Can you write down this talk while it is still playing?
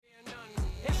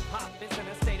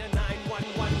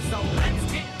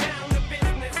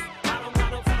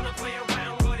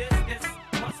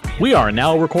We are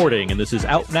now recording, and this is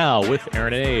Out Now with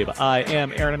Aaron and Abe. I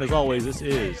am Aaron, and as always, this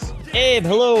is Abe.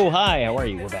 Hello, hi, how are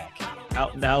you? We're back.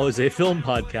 Out Now is a film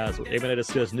podcast where Abe and I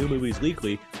discuss new movies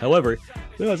weekly. However,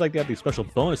 we always like to have these special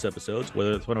bonus episodes,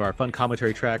 whether it's one of our fun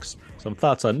commentary tracks, some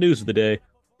thoughts on news of the day,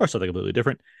 or something completely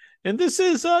different. And this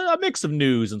is a mix of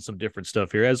news and some different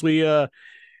stuff here. As we,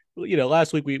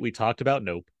 last week we talked about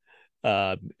Nope,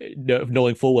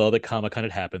 knowing full well that Comic-Con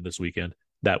had happened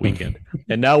that weekend,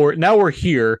 and now we're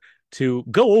here to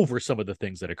go over some of the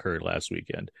things that occurred last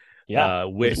weekend. Yeah,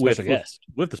 with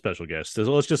the special guest. So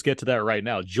let's just get to that right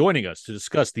now. Joining us to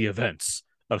discuss the events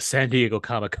of San Diego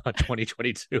Comic-Con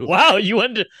 2022. Wow, you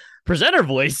went to presenter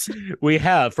voice. We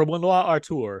have from Lenoir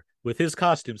Artour, with his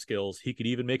costume skills, he could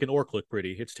even make an orc look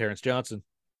pretty. It's Terrence Johnson.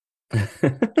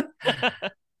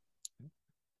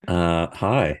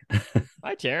 Hi.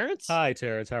 Hi, Terrence. Hi,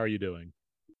 Terrence. How are you doing?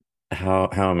 How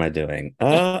am I doing?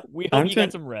 We hope you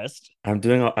got some rest. I'm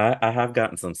doing. I have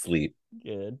gotten some sleep.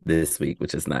 Good. This week,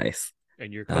 which is nice.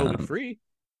 And you're COVID free.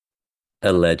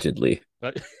 Allegedly.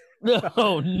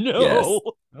 Oh no.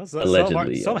 Yes.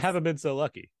 Allegedly, some yes. haven't been so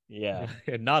lucky. Yeah.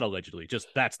 And not allegedly. Just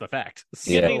that's the fact.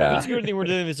 Yeah. It's a good thing we're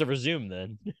doing this over Zoom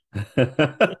then.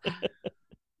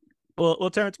 Well,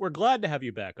 Terrence, we're glad to have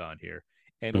you back on here.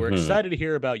 And we're excited to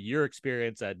hear about your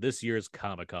experience at this year's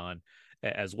Comic-Con,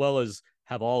 as well as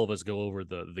have all of us go over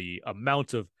the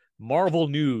amount of Marvel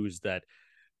news that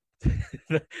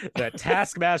that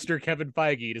Taskmaster Kevin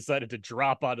Feige decided to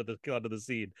drop onto the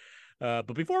scene.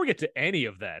 But before we get to any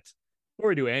of that,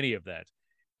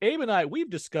 Abe and we've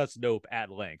discussed Nope at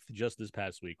length just this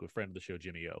past week with friend of the show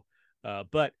Jimmy O.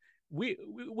 But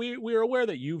we're aware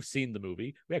that you've seen the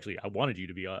movie. I wanted you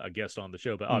to be a guest on the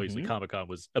show, but obviously Comic-Con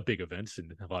was a big event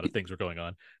and a lot of things were going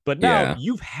on. But now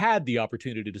you've had the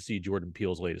opportunity to see Jordan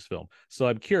Peele's latest film. So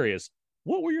I'm curious,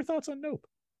 what were your thoughts on Nope?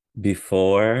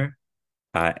 Before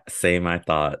I say my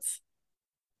thoughts,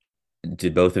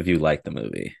 did both of you like the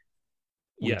movie?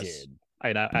 Yes. We did.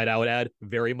 And I would add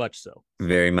very much so.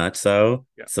 Very much so.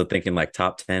 Yeah. So thinking like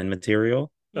top 10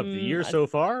 material Of the year so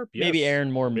far? Yes. Maybe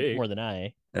Aaron more than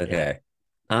I. Okay.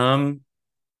 I'm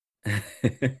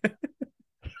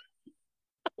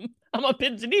on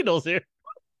pins and needles here.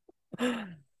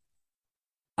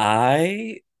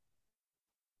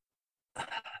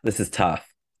 This is tough.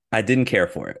 I didn't care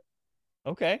for it.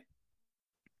 Okay.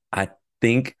 I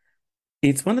think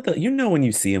it's one of the, when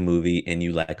you see a movie and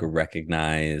you like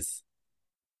recognize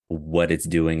what it's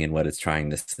doing and what it's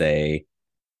trying to say,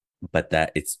 but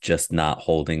that it's just not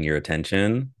holding your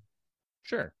attention.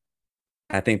 Sure.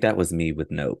 I think that was me with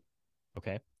Nope.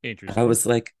 Okay. Interesting. I was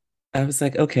like,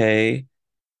 okay,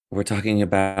 we're talking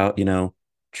about,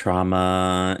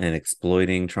 trauma and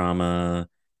exploiting trauma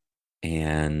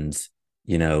and,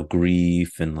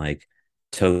 grief and like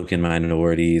token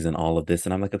minorities and all of this.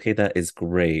 And I'm like, okay, that is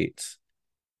great.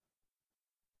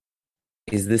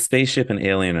 Is this spaceship an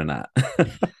alien or not?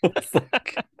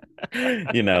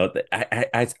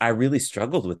 I really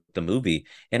struggled with the movie.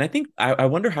 And I think I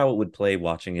wonder how it would play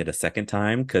watching it a second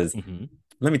time. Because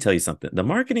let me tell you something. The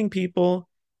marketing people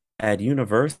at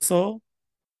Universal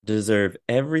deserve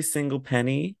every single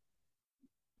penny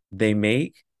they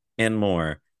make and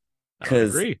more.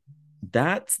 Because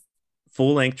that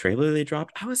full-length trailer they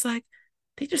dropped, I was like,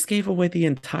 they just gave away the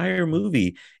entire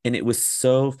movie. And it was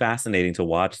so fascinating to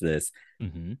watch this.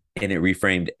 And it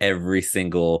reframed every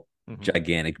single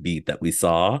gigantic beat that we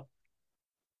saw.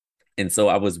 And so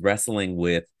I was wrestling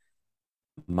with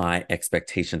my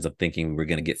expectations of thinking we were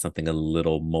going to get something a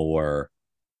little more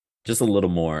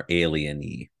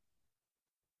alien-y,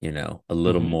 a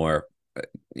little more,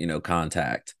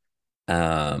 contact.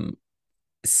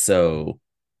 So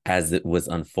as it was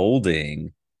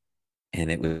unfolding and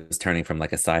it was turning from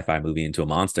like a sci-fi movie into a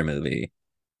monster movie,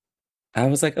 I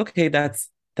was like, okay, that's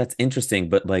interesting.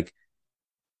 But like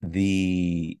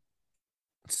the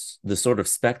sort of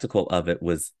spectacle of it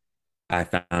I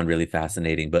found really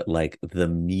fascinating, but like the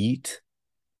meat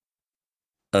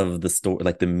of the story,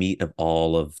 like the meat of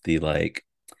all of the like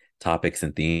topics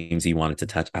and themes he wanted to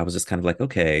touch, I was just kind of like,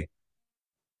 okay,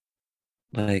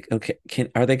 are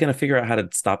they going to figure out how to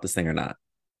stop this thing or not?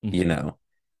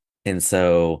 And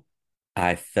so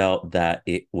I felt that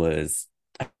it was,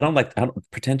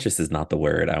 pretentious is not the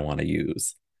word I want to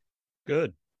use.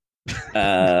 Good.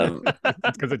 Because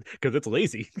it's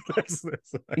lazy.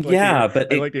 I'd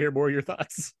like to hear more of your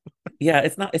thoughts.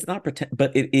 It's not pretend,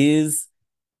 but it is.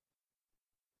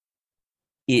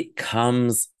 It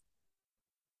comes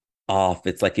off.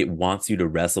 It's like it wants you to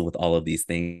wrestle with all of these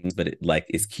things, but it like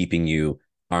is keeping you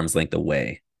arm's length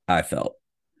away. I felt,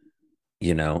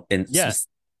 and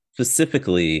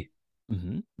specifically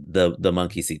the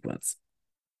monkey sequence.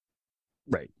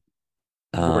 Right.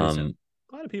 Um,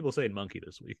 A lot of people saying monkey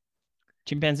this week.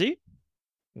 Chimpanzee?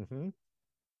 Mm-hmm.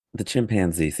 the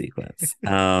chimpanzee sequence.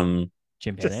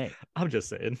 Chimpanzee. I'm just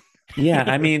saying. Yeah,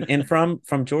 I mean, and from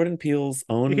Jordan Peele's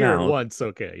You own hear it mouth. once,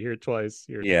 okay. You hear it twice.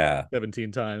 You hear it Yeah.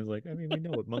 17 times. Like, I mean, we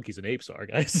know what monkeys and apes are,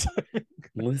 guys.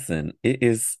 Listen, it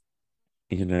is,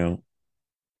 you know,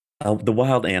 the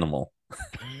wild animal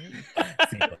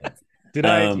sequence. Did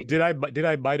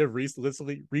I might have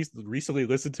recently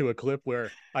listened to a clip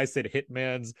where I said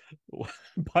Hitman's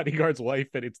bodyguard's wife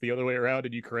and it's the other way around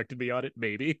and you corrected me on it?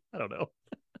 Maybe. I don't know.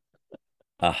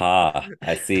 Aha,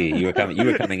 I see. You were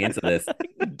coming into this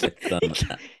with some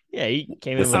Yeah, he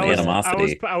came with in some with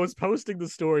animosity. I was posting the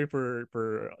story for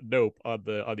Nope on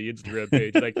the Instagram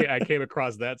page, and I came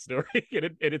across that story,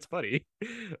 and it's funny.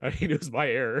 I mean, it was my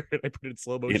error, and I put it in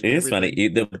slow motion. It is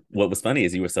funny. What was funny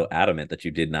is you were so adamant that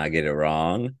you did not get it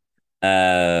wrong.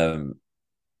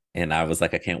 And I was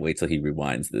like, I can't wait till he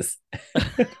rewinds this.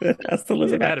 That's the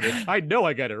listen. I know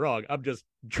I got it wrong. I'm just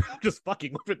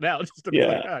fucking with it now, just to be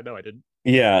like, no, I didn't.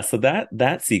 Yeah. So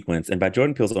that sequence, and by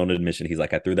Jordan Peele's own admission, he's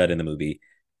like, I threw that in the movie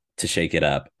to shake it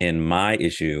up. And my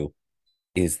issue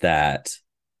is that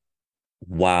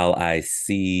while I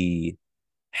see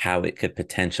how it could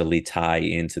potentially tie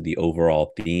into the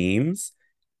overall themes,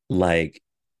 like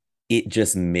it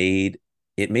just made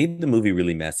the movie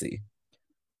really messy.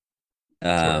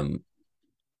 Sure.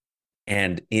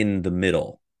 And in the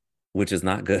middle, which is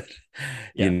not good.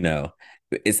 Yeah. You know,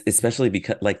 it's especially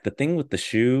because like the thing with the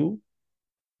shoe,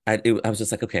 I was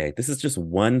just like, okay, this is just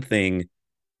one thing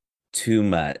too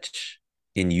much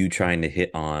in you trying to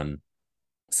hit on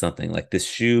something. Like this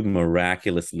shoe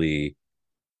miraculously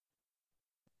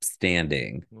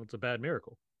standing. Well, it's a bad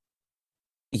miracle.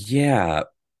 Yeah,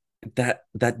 but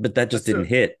that just didn't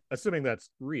hit. Assuming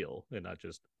that's real and not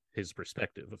just his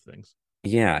perspective of things.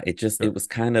 Yeah, it was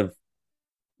kind of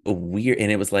weird,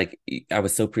 and it was like I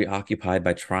was so preoccupied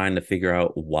by trying to figure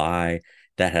out why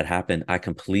that had happened.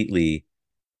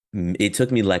 It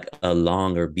took me like a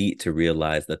longer beat to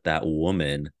realize that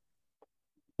woman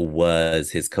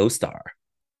was his co-star.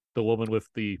 The woman with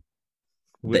the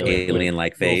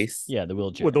alien-like face. Yeah, the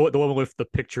wheelchair. With the woman with the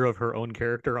picture of her own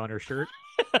character on her shirt.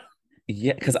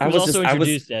 Yeah, because I was also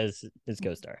introduced as his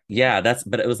co-star. Yeah,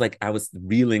 but it was like I was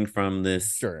reeling from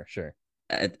this sure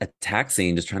attack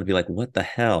scene, just trying to be like, what the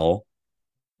hell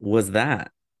was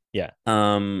that? Yeah. I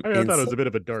thought it was a bit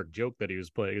of a dark joke that he was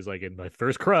playing. It's like in my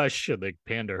first crush, and they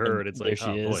pan to her, and it's like,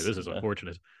 oh boy, this is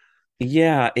unfortunate.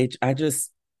 Yeah, I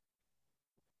just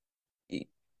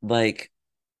like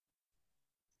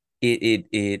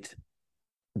it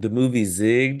the movie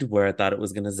zigged where I thought it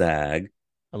was gonna zag.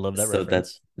 I love that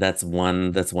reference. That's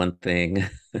one thing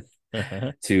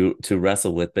to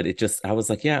wrestle with. But I was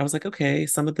like, okay,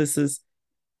 some of this is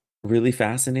really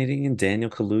fascinating, and Daniel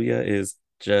Kaluuya is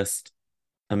just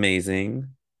amazing.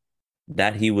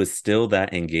 That he was still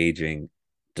that engaging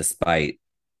despite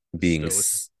being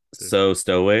so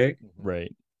stoic,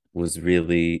 right, was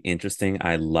really interesting.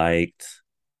 I liked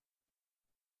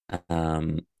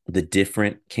the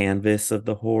different canvas of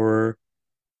the horror.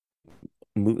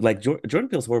 Like Jordan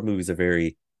Peele's horror movies are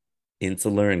very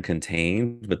insular and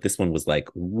contained, but this one was like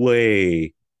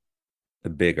way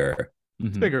bigger.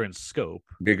 It's bigger in scope.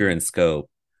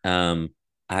 I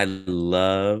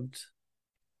loved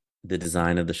the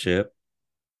design of the ship.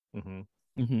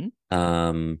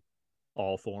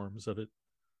 All forms of it.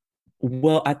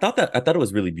 Well, I thought it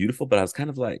was really beautiful, but I was kind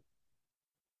of like,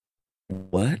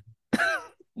 what?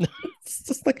 It's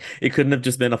just like it couldn't have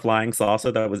just been a flying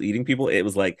saucer that was eating people. It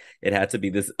was like it had to be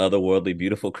this otherworldly,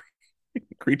 beautiful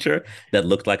creature that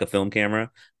looked like a film camera.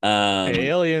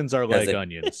 Aliens are like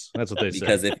onions. That's what they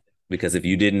say. Because if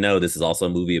you didn't know, this is also a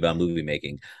movie about movie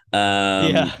making.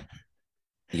 Yeah,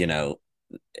 you know,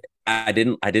 I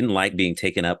didn't like being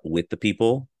taken up with the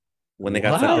people when they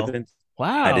got sucked in.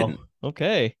 Wow. I didn't.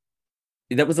 Okay.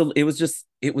 It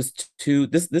was too.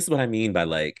 This is what I mean by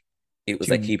like. It was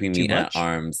like keeping me at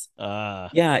arms.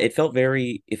 Yeah, it felt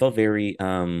very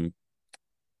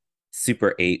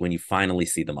Super 8 when you finally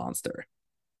see the monster.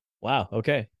 Wow.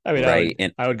 Okay. I mean,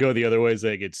 I would go the other way,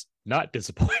 saying it's not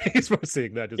disappointing for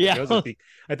seeing that.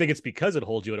 I think it's because it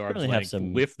holds you at arm's length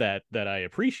with that I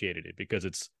appreciated it, because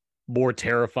it's more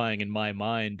terrifying in my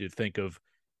mind to think of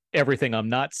everything I'm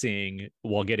not seeing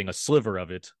while getting a sliver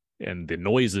of it. And the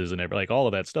noises and like all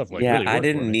of that stuff. Like, really I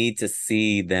didn't need to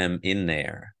see them in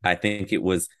there. I think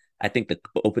the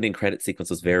opening credit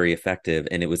sequence was very effective,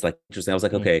 and it was like interesting. I was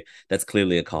like, okay, that's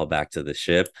clearly a callback to the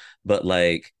ship, but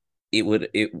like it would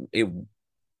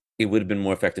have been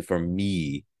more effective for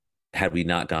me had we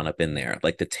not gone up in there.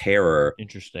 Like the terror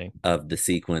interesting of the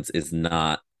sequence is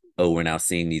not oh, we're now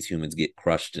seeing these humans get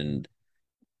crushed and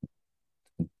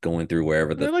going through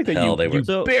wherever the hell they were.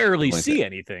 You barely see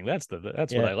anything. That's what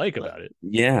I like about it.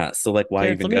 Yeah. So like, why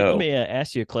Terrence, even go? Let me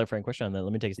ask you a clarifying question on that.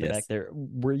 Let me take a step back there.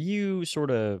 Were you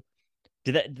sort of,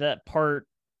 did that part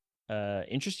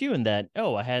interest you in that?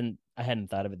 Oh, I hadn't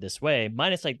thought of it this way.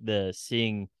 Minus like the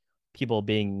seeing people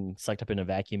being sucked up in a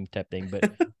vacuum type thing.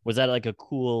 But was that like a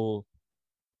cool,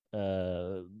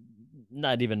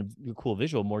 not even a cool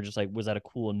visual, more just like, was that a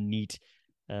cool, neat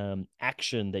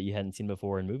action that you hadn't seen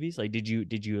before in movies? Like, did you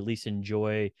at least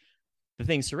enjoy the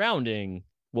things surrounding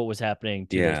what was happening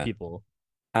to those people?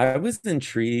 I was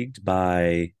intrigued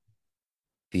by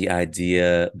the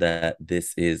idea that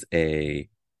this is a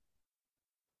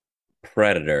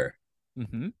predator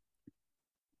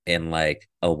and like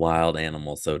a wild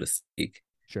animal, so to speak.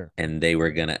 Sure. And they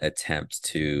were going to attempt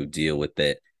to deal with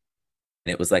it.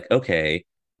 And it was like, okay,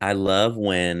 I love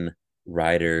when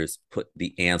writers put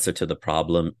the answer to the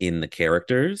problem in the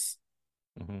characters.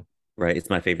 Right. It's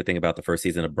my favorite thing about the first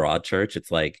season of Broadchurch.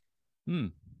 It's like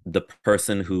the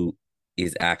person who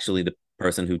is actually the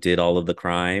person who did all of the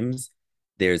crimes.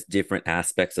 There's different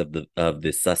aspects of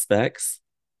the suspects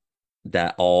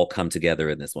that all come together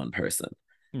in this one person.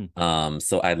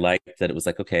 So I liked that it was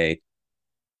like, okay,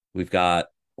 we've got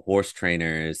horse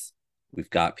trainers, we've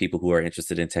got people who are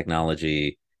interested in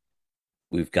technology,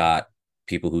 we've got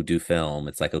people who do film.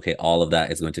 It's like, okay, all of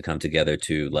that is going to come together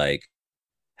to like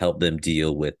help them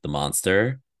deal with the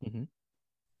monster.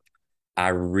 I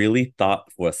really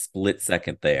thought for a split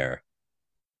second there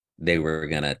they were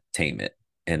gonna tame it,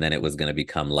 and then it was gonna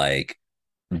become like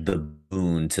the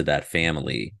boon to that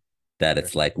family that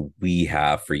it's like, we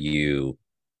have for you,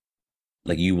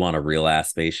 like, you want a real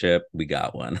ass spaceship, we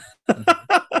got one.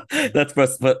 That's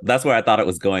where I thought it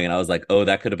was going, and I was like, oh,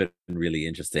 that could have been really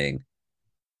interesting.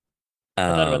 I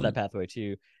thought about that pathway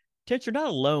too. Terrence, you're not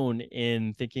alone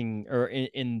in thinking, or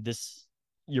in this,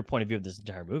 your point of view of this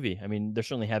entire movie. I mean, there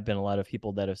certainly have been a lot of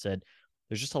people that have said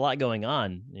there's just a lot going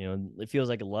on. You know, it feels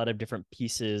like a lot of different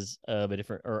pieces of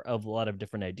a lot of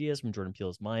different ideas from Jordan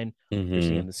Peele's mind you're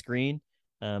seeing on the screen.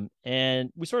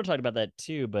 And we sort of talked about that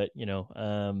too, but you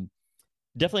know,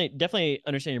 definitely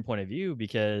understand your point of view,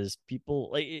 because people,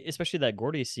 like, especially that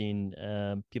Gordy scene,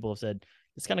 people have said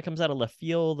this kind of comes out of left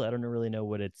field. I don't really know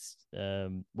what it's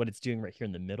doing right here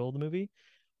in the middle of the movie.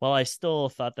 While I still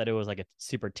thought that it was like a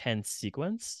super tense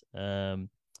sequence, you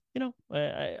know,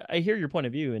 I hear your point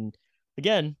of view, and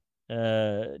again,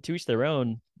 to each their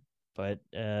own. But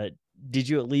did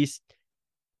you at least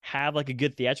have like a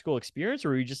good theatrical experience, or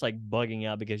were you just like bugging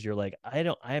out because you're like,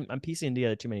 I'm piecing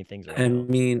together too many things right now? I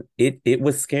mean, it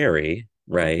was scary,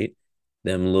 right?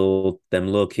 Them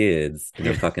little kids in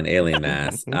their fucking alien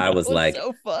masks. I was like,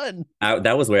 so fun.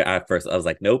 That was where I was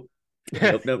like, nope.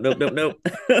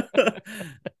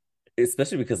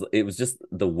 Especially because it was just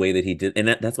the way that he did, and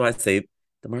that's why I say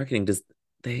the marketing just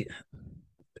they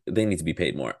need to be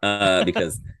paid more,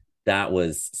 because that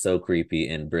was so creepy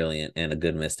and brilliant and a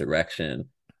good misdirection.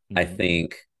 I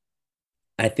think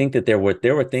that there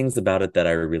were things about it that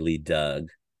I really dug.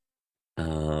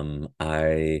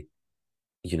 I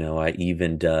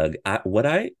even dug, what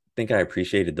I think I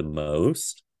appreciated the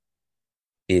most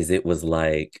is it was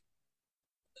like,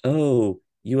 oh,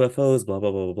 UFOs, blah,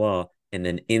 blah, blah, blah, blah. And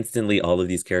then instantly all of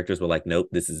these characters were like, nope,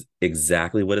 this is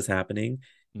exactly what is happening.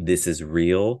 This is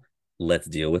real. Let's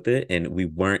deal with it. And we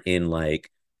weren't in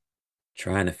like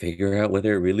trying to figure out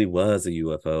whether it really was a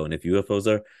UFO and if UFOs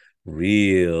are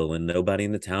real and nobody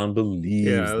in the town believes.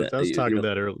 Yeah, I was talking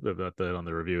about that on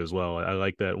the review as well. I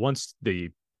like that once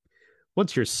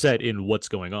you're set in what's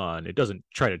going on, it doesn't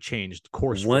try to change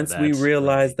course. Once we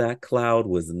realized that cloud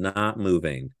was not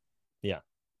moving, yeah,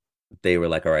 they were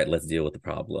like, all right, let's deal with the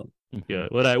problem. Yeah,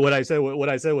 what I said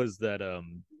was that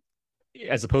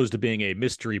as opposed to being a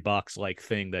mystery box like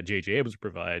thing that J.J. Abrams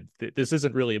provide, this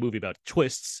isn't really a movie about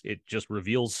twists. It just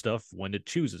reveals stuff when it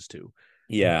chooses to.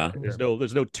 Yeah, there's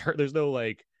no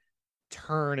like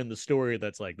turn in the story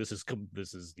that's like this is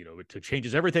it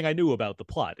changes everything I knew about the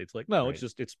plot. It's like, no, right.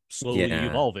 It's slowly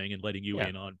evolving and letting you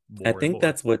in on more. I think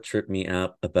that's what tripped me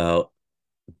up about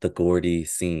the Gordy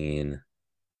scene,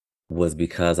 was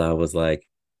because I was like,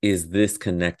 is this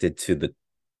connected to the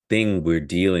thing we're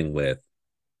dealing with?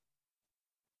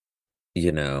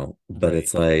 You know, but right.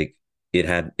 It's like it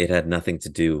had nothing to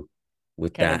do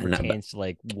with kind that. It pertains to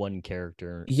like one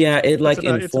character. Yeah, it's about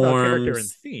character and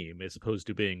theme as opposed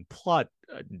to being plot.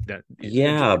 But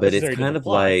it's kind of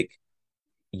like,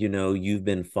 you know, you've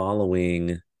been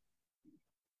following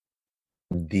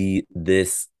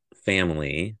this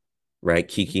family, right?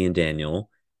 Kiki and Daniel,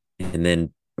 and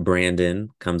then Brandon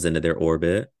comes into their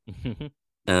orbit.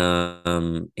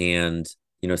 And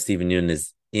Steven Yeun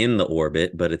is in the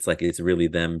orbit, but it's like it's really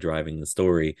them driving the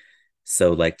story.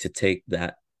 So like to take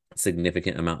that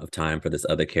significant amount of time for this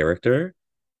other character,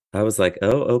 I was like,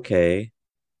 oh, okay.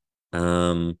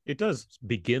 It does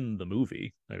begin the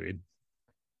movie. I mean,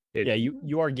 yeah,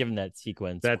 you are given that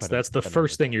sequence. That's the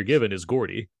first thing you're given is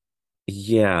Gordy.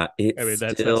 Yeah, it's I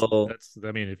mean, still. that's.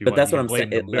 I mean, if you But want, that's you what can I'm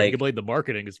blame saying. you can blame the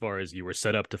marketing as far as you were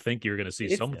set up to think you were going to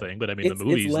see something. But I mean, the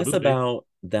movie's it's less the movie. about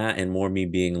that and more me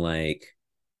being like,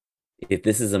 if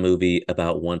this is a movie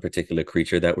about one particular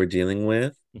creature that we're dealing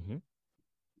with,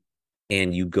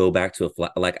 and you go back to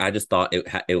like I just thought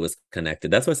it was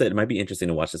connected. That's why I said it might be interesting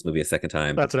to watch this movie a second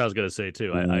time. That's what I was going to say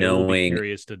too. I will be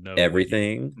curious to know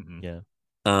everything. Yeah.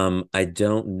 I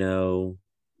don't know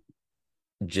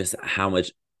just how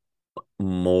much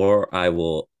more I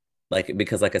will like,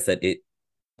 because like I said,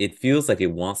 it feels like it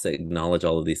wants to acknowledge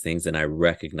all of these things and I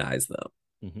recognize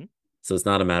them. So it's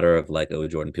not a matter of like, oh,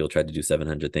 Jordan Peele tried to do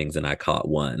 700 things and I caught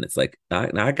one. It's like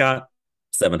I got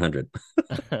 700.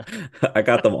 I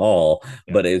got them all,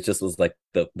 but it just was like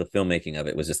the filmmaking of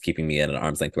it was just keeping me at an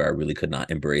arm's length where I really could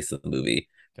not embrace the movie.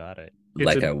 Got it.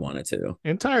 Like I wanted to.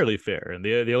 Entirely fair. And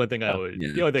the only thing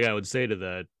I would say to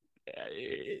that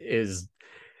is,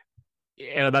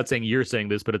 and I'm not saying you're saying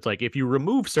this, but it's like if you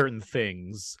remove certain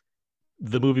things,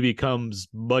 the movie becomes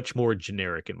much more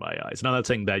generic in my eyes. And I'm not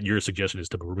saying that your suggestion is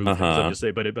to remove things. I'm just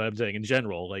saying, but I'm saying in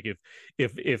general, like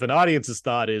if an audience's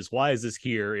thought is why is this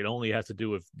here? It only has to do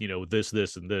with this,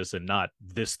 and this, and not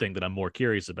this thing that I'm more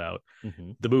curious about.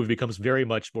 The movie becomes very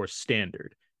much more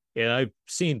standard. And I've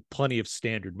seen plenty of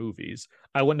standard movies.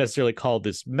 I wouldn't necessarily call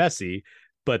this messy,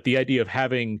 but the idea of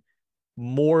having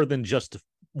more than just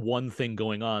one thing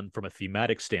going on from a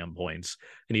thematic standpoint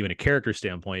and even a character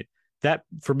standpoint, that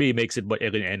for me makes it,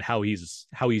 and how he's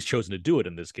chosen to do it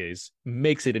in this case,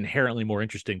 makes it inherently more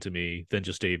interesting to me than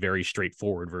just a very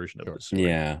straightforward version of this.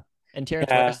 Yeah. And Terrence,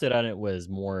 what I said on it was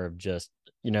more of just,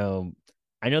 I know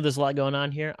there's a lot going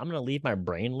on here. I'm going to leave my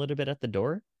brain a little bit at the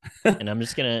door and I'm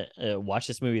just going to watch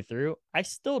this movie through. I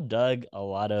still dug a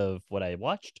lot of what I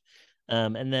watched.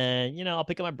 And then, I'll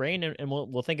pick up my brain and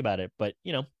we'll think about it. But,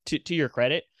 to your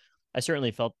credit, I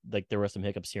certainly felt like there were some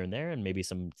hiccups here and there and maybe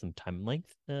some time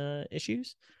length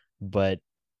issues. But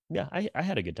yeah, I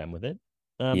had a good time with it.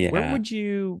 Where would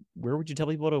you tell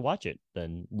people to watch it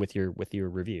then with your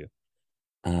review?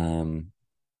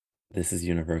 This is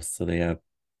Universal. So they have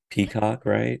Peacock,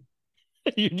 right?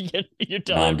 You're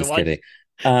telling I'm just kidding.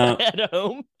 At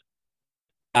home.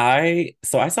 I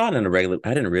saw it in a regular.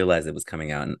 I didn't realize it was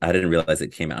coming out, and I didn't realize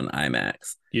it came out in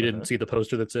IMAX. You didn't see the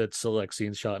poster that said "Select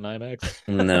Scenes Shot in IMAX"?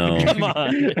 No, come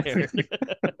on.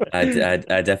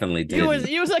 I definitely did.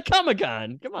 He was at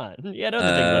Comic-Con. Come on, yeah.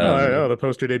 The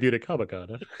poster debuted at Comic-Con.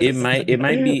 Huh? It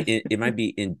might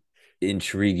be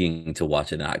intriguing to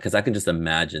watch it out because I can just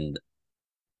imagine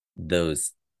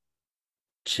those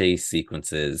chase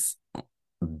sequences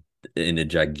in a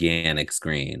gigantic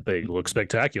screen. They look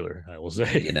spectacular, I will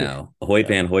say. Hoyt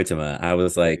Van Hoytema. I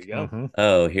was like,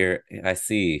 oh, here I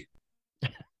see.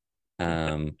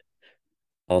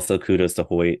 Also kudos to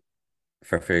Hoyt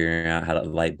for figuring out how to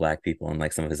light black people and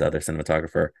like some of his other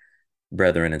cinematographer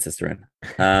brethren and sisterin.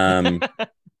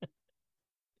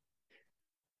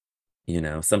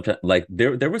 Sometimes like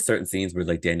there were certain scenes where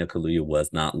like Daniel Kaluuya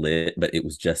was not lit, but it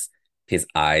was just his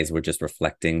eyes were just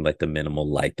reflecting like the minimal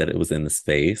light that it was in the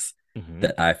space.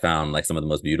 That I found like some of the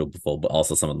most beautiful, but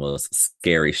also some of the most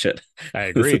scary shit. I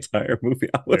agree. This entire movie,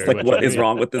 I was like, "What is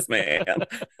wrong with this man?"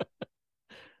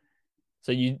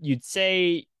 So you'd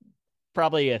say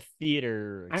probably a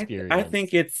theater experience. I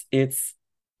think it's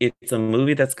a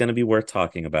movie that's going to be worth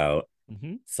talking about.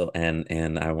 So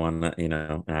and I want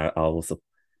to, I also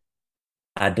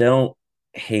I don't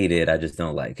hate it. I just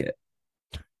don't like it.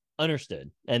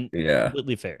 Understood. And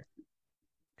completely fair.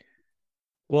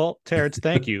 Well, Terrence,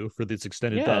 thank you for this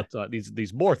extended thoughts on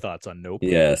these more thoughts on Nope.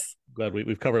 Yes. Glad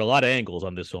we've covered a lot of angles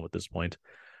on this film at this point.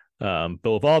 But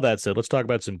with all that said, let's talk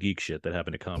about some geek shit that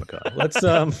happened at Comic-Con.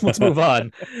 Let's move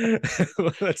on.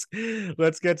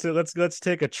 let's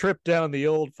take a trip down the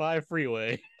old 5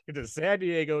 freeway to San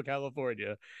Diego,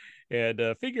 California, and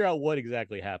figure out what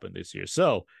exactly happened this year.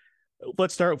 So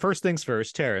let's start. First things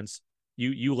first, Terrence.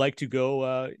 You like to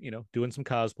go, doing some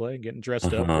cosplay and getting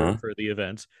dressed up for the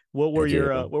event. What were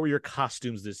your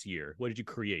costumes this year? What did you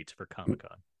create for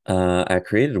Comic-Con? I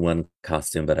created one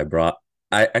costume, but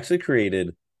I actually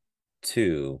created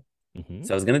 2.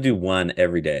 So I was gonna do one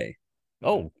every day.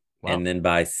 Oh, wow. And then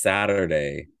by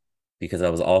Saturday, because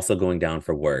I was also going down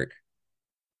for work,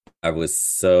 I was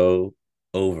so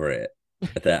over it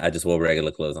that I just wore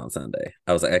regular clothes on Sunday.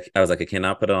 I was like, I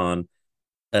cannot put on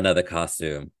Another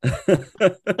costume. I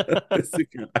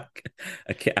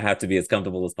I have to be as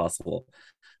comfortable as possible.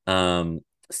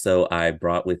 So I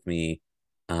brought with me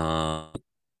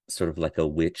sort of like a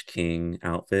Witch King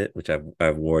outfit, which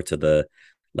I've wore to the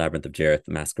Labyrinth of Jareth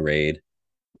masquerade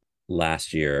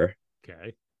last year.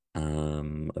 Okay.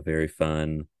 A very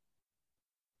fun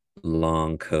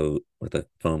long coat with a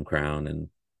foam crown, and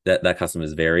that costume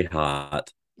is very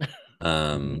hot,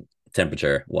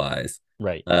 temperature wise.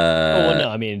 Right. Oh well, no,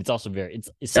 I mean it's also it's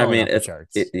I selling mean, off the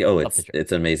charts.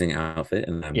 it's an amazing outfit,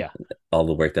 and Yeah. all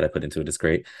the work that I put into it is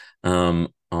great.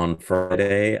 On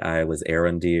Friday, I was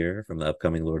Arondir from the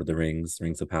upcoming Lord of the Rings,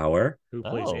 Rings of Power. Who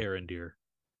plays Arondir?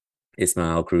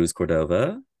 Ismael Cruz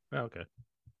Cordova. Oh, okay.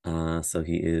 So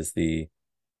he is the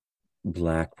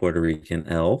Black Puerto Rican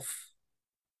elf,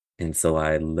 and so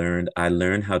I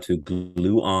learned how to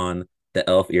glue on the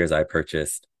elf ears I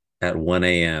purchased at 1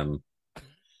 a.m.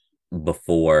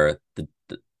 before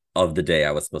of the day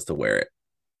I was supposed to wear it.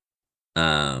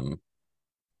 I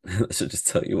should just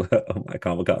tell you my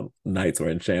Comic-Con nights were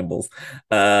in shambles.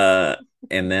 And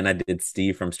then I did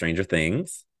Steve from Stranger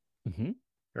Things. Mm-hmm.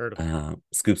 Heard of him.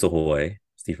 Scoops Ahoy,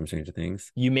 Steve from Stranger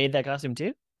Things. You made that costume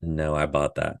too? No, I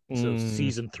bought that. So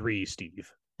season 3,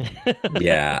 Steve.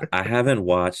 Yeah, I haven't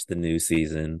watched the new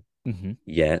season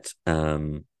yet.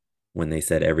 When they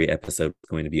said every episode was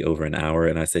going to be over an hour,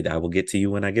 and I said I will get to you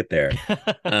when I get there.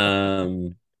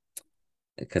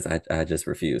 Because I just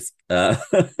refuse. I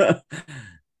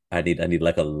need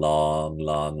like a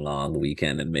long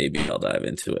weekend, and maybe I'll dive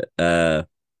into it. But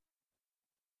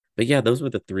yeah, those were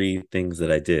the three things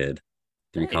that I did.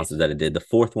 Three costumes that I did. The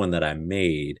fourth one that I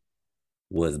made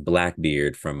was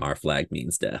Blackbeard from Our Flag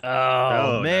Means Death.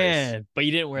 Oh man. Nice. But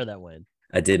you didn't wear that one.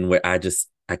 I didn't wear I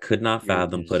could not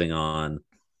fathom putting on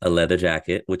a leather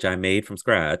jacket, which I made from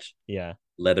scratch. Yeah.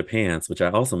 Leather pants, which I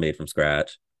also made from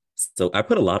scratch. So I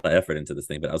put a lot of effort into this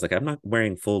thing, but I was like, I'm not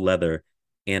wearing full leather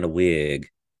and a wig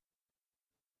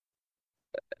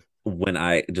when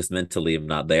I just mentally am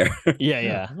not there.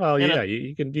 Yeah. Well, yeah,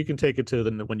 you can take it to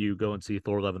when you go and see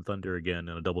Thor: Love and Thunder again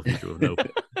in a double feature with Nope.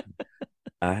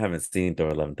 I haven't seen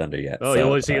Thor: Love and Thunder yet. Oh, you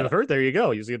only see it the first. There you go.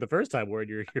 You see it the first time where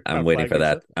you're I'm waiting for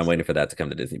that. I'm waiting for that to come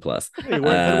to Disney Plus. Hey,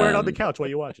 wear it on the couch while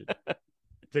you watch it.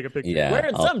 Take a picture. Yeah, wear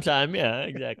it sometime. Yeah,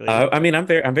 exactly. I mean, I'm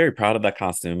very proud of that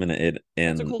costume, and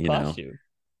it's a cool costume.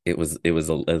 It was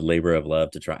a labor of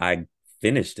love to try. I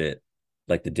finished it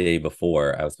like the day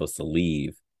before I was supposed to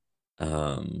leave.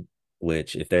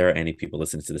 Which, if there are any people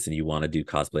listening to this and you want to do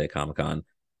cosplay at Comic-Con,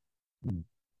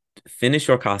 finish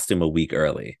your costume a week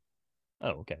early.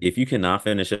 Oh, okay. If you cannot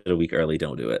finish it a week early,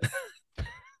 don't do it.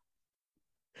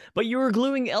 But you were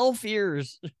gluing elf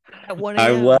ears at 1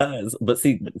 I was, but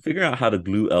see, figure out how to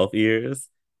glue elf ears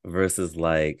versus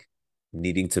like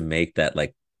needing to make that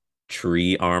like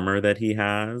tree armor that he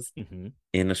has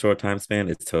in a short time span.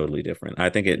 It's totally different. I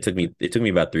think it took me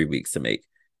about 3 weeks to make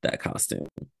that costume.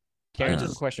 Karen,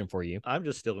 just a question for you. I'm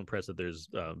just still impressed that there's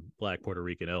Black Puerto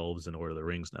Rican elves in Lord of the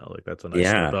Rings now. Like that's a nice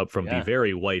step up from the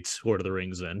very white Lord of the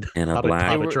Rings and a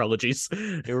black trilogies.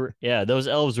 Those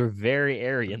elves were very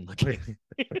Aryan looking.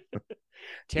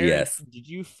 Terry, yes. Did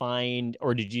you find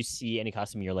or did you see any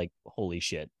costume you're like, holy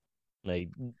shit, like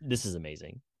this is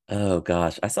amazing? Oh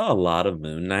gosh, I saw a lot of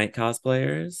Moon Knight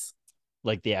cosplayers.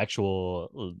 Like the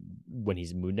actual when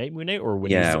he's Moon Knight, or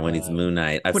when he's Moon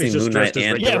Knight. I've seen Moon Knight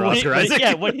and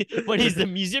when he's the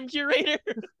museum curator.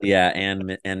 Yeah,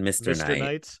 and Mr.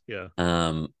 Knight. Yeah.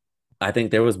 I think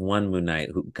there was one Moon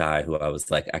Knight guy who I was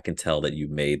like, I can tell that you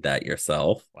made that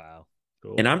yourself. Wow,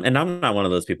 cool. And I'm not one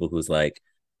of those people who's like,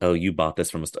 oh, you bought this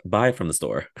from a store. Buy it from the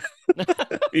store.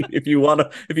 if you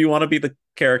wanna be the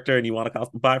character and you want to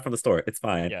buy it from the store, it's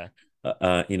fine. Yeah.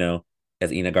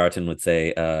 As Ina Garten would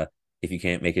say, if you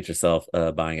can't make it yourself,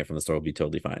 buying it from the store will be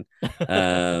totally fine.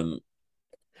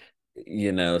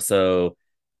 So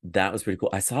that was pretty cool.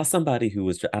 I saw somebody who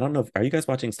was, I don't know, are you guys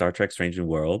watching Star Trek Strange New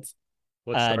Worlds?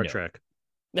 What's Star Trek?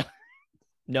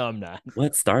 No, I'm not.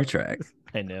 What's Star Trek?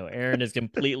 I know. Aaron is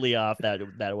completely off that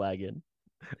wagon.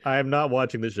 I am not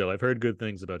watching the show. I've heard good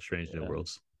things about Strange New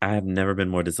Worlds. I have never been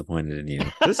more disappointed in you.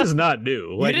 This is not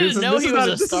new. Like this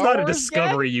is not a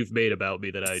discovery you've made about me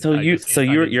that I.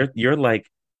 You're like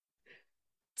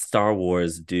Star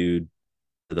Wars dude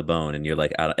to the bone, and you're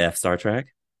like out of F Star Trek.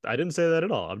 I didn't say that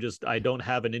at all. I don't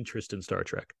have an interest in Star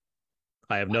Trek.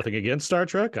 I have nothing against Star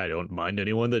Trek. I don't mind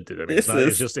anyone that did. I mean,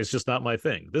 it's just not my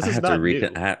thing. This is not new.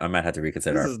 I might have to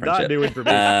reconsider. This is not new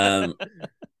information.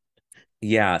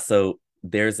 Yeah. So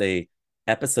there's a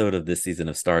episode of this season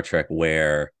of Star Trek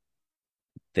where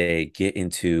they get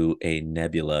into a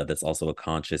nebula that's also a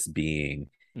conscious being,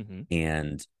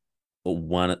 and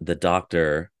the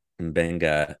doctor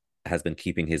Mbenga has been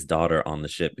keeping his daughter on the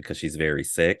ship because she's very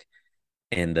sick,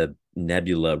 and the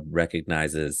Nebula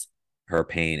recognizes her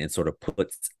pain and sort of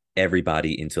puts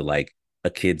everybody into like a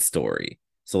kid's story.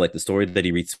 So like the story that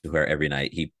he reads to her every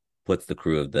night, he puts the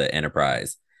crew of the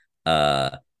Enterprise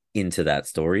uh into that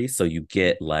story. So you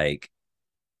get like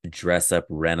dress up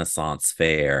Renaissance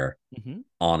fair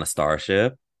on a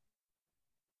starship.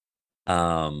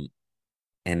 Um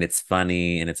and it's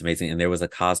funny and it's amazing. And there was a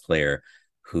cosplayer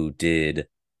who did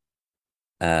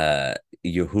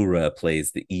Uhura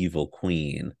plays the evil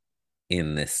queen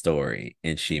in this story,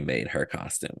 and she made her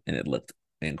costume and it looked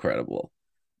incredible.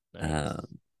 Nice.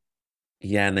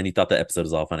 Yeah, and then you thought the episode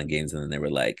was all fun and games, and then they were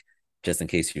like, just in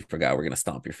case you forgot, we're gonna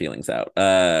stomp your feelings out.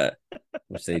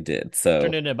 Which they did. So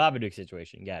turned into a Babadook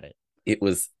situation. Got it. It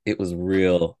was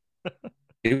real.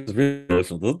 It was really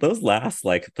emotional. Those last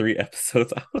like 3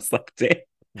 episodes, I was like, damn.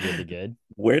 Really good.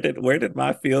 Where did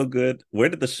my feel good? Where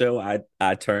did the show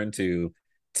I turned to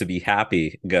be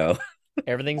happy go?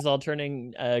 Everything's all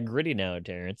turning gritty now,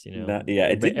 Terrence. You know,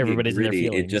 it didn't everybody's get in their gritty.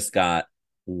 feelings. It just got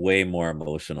way more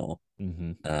emotional.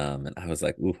 Mm-hmm. And I was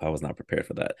like, oof, I was not prepared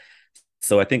for that.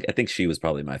 So I think she was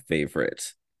probably my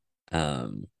favorite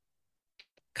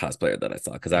cosplayer that I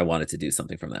saw, because I wanted to do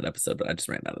something from that episode, but I just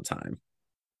ran out of time.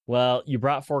 Well, you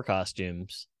brought 4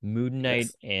 costumes: Moon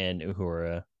Knight and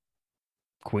Uhura.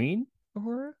 Queen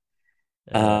Uhura?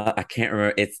 I can't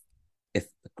remember. It's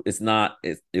not.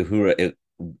 It's Uhura.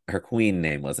 Her queen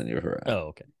name wasn't Uhura. Oh,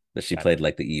 okay. But she played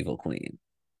like the evil queen.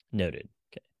 Noted.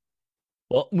 Okay.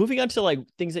 Well, moving on to like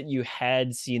things that you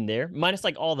had seen there, minus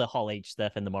like all the Hall H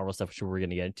stuff and the Marvel stuff, which we're going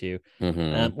to get into.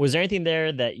 Mm-hmm. Was there anything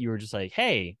there that you were just like,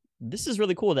 hey, this is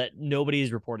really cool that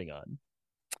nobody's reporting on?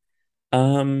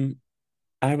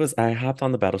 I hopped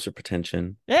on the Battleship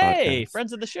Pretension. Hey, podcast.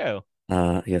 friends of the show.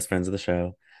 Yes, friends of the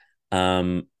show.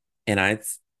 And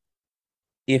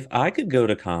if I could go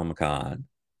to Comic-Con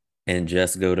and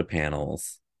just go to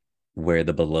panels where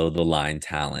the below the line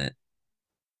talent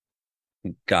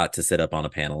got to sit up on a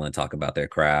panel and talk about their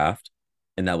craft,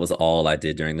 and that was all I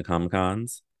did during the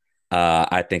Comic-Cons,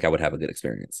 I think I would have a good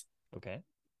experience. Okay.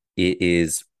 It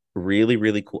is really,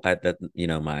 really cool.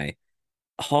 My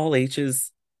Hall H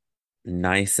is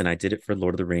nice, and I did it for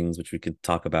Lord of the Rings, which we could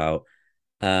talk about.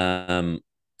 But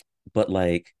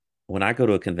like when I go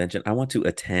to a convention, I want to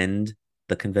attend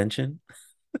the convention.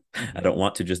 Mm-hmm. I don't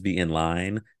want to just be in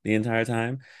line the entire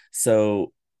time.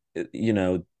 So,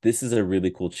 this is a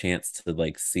really cool chance to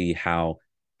like see how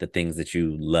the things that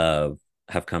you love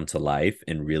have come to life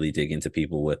and really dig into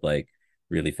people with like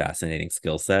really fascinating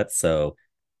skill sets. So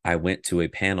I went to a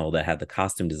panel that had the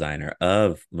costume designer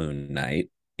of Moon Knight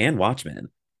and Watchmen.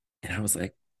 And I was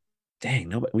like,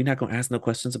 dang, we're not going to ask no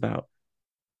questions about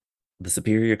the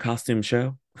superior costume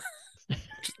show.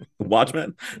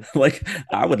 Watchmen. Like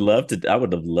I would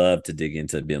have loved to dig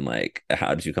into being like,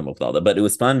 how did you come up with all that? But it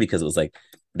was fun because it was like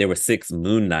there were 6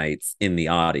 Moon Knights in the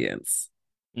audience.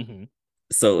 Mm-hmm.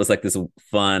 So it was like this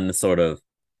fun sort of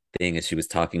thing as she was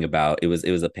talking about. It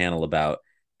was a panel about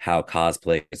how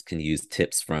cosplayers can use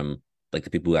tips from like the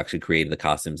people who actually created the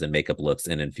costumes and makeup looks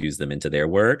and infuse them into their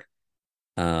work.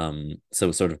 So it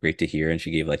was sort of great to hear. And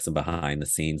she gave like some behind the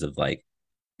scenes of like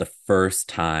the first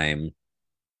time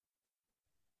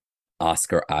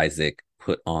Oscar Isaac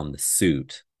put on the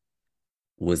suit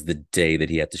was the day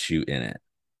that he had to shoot in it,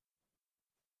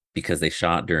 because they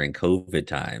shot during COVID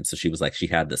time. So she was like, she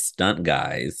had the stunt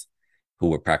guys who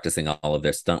were practicing all of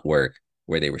their stunt work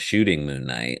where they were shooting Moon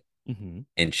Knight. Mm-hmm.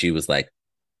 And she was like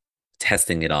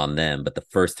testing it on them. But the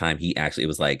first time it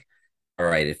was like, all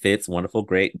right, it fits, wonderful,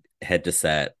 great, head to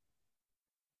set.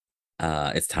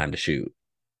 It's time to shoot,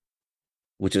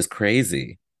 which is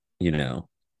crazy,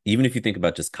 even if you think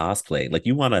about just cosplay, like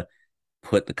you want to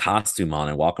put the costume on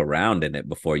and walk around in it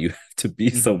before you have to be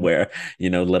somewhere,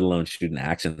 let alone shooting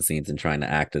action scenes and trying to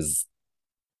act as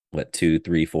 2,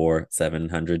 3, 4,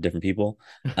 700 different people.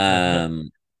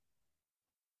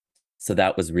 So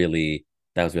that was really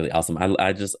awesome.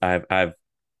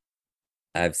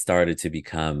 I've started to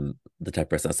become the type of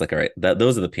person that's like, all right,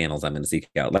 those are the panels I'm going to seek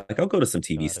out. Like I'll go to some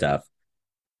TV stuff,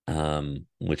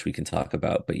 which we can talk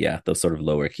about. But yeah, those sort of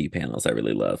lower key panels I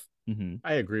really love. Mm-hmm.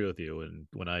 I agree with you. And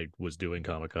when I was doing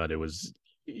Comic-Con, it was,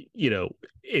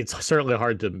 it's certainly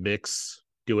hard to mix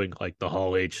doing like the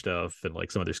Hall H stuff and like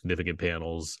some other significant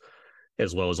panels,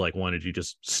 as well as like wanting to do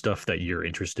just stuff that you're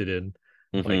interested in,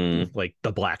 like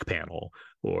the Black panel,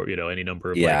 or any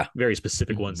number of like very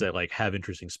specific ones that like have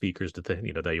interesting speakers that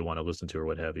that you want to listen to or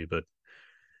what have you. But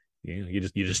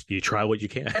you try what you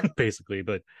can basically.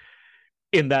 But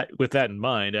with that in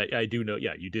mind, I do know,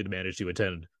 you did manage to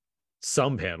attend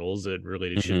some panels that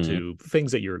related shit to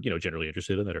things that you're generally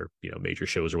interested in that are major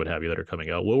shows or what have you that are coming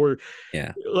out. What were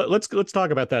let's talk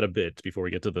about that a bit before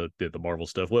we get to the Marvel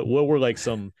stuff. What were like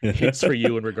some hits for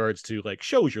you in regards to like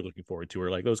shows you're looking forward to or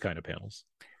like those kind of panels?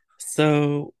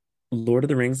 So Lord of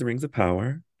the Rings, The Rings of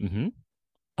Power.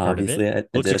 Obviously, I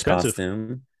did a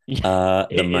costume.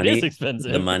 The money is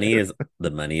expensive. The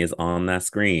money is on that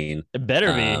screen. It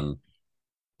better be.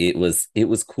 It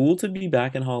was cool to be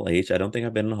back in Hall H. I don't think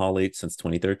I've been in Hall H since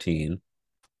 2013.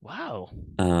 Wow.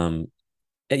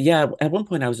 Yeah, at one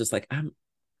point I was just like, I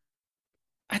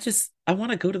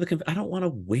want to go to the I don't want to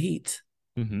wait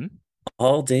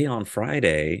all day on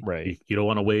Friday. Right. You don't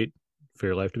want to wait for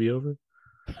your life to be over?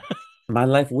 My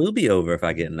life will be over if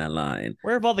I get in that line.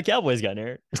 Where have all the Cowboys gotten,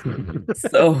 Eric?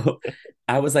 So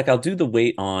I was like, I'll do the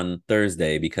wait on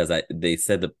Thursday because they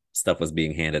said the stuff was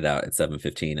being handed out at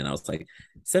 7:15, and I was like,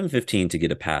 7:15 to get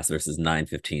a pass versus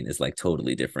 9:15 is like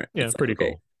totally different. Yeah, it's pretty like,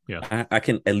 okay, cool. Yeah, I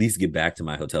can at least get back to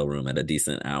my hotel room at a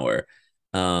decent hour.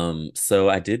 So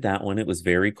I did that one. It was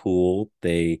very cool.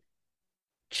 They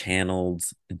channeled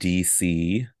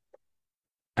DC.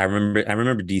 I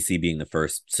remember DC being the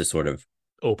first to sort of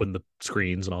open the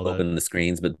screens and all that. Open the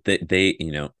screens, but they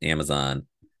Amazon.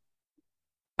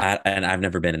 I've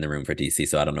never been in the room for DC,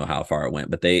 so I don't know how far it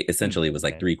went, but they essentially it was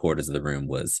like 3/4 of the room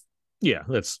was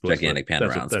that's gigantic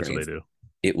panorama screens. That's what they do.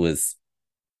 It was,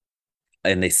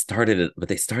 and they started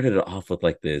it off with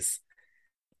like this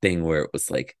thing where it was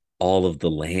like all of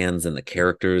the lands and the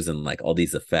characters and like all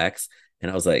these effects, and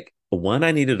I was like, one,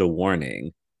 I needed a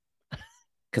warning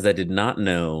because I did not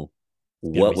know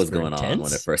what was going on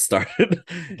when it first started.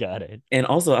 Got it. And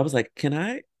also I was like,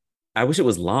 I wish it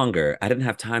was longer. I didn't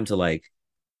have time to like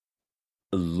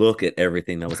look at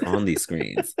everything that was on these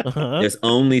screens. There's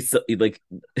only so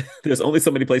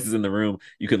many places in the room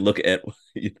you can look at,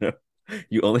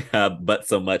 you only have but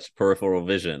so much peripheral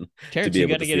vision. Terrence, you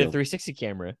got to get a 360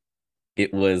 camera.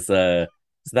 It was so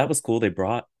that was cool. They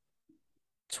brought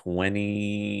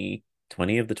 20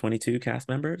 of the 22 cast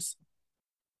members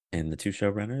and the 2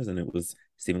 showrunners, and it was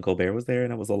Stephen Colbert was there,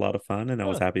 and it was a lot of fun, and I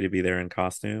was happy to be there in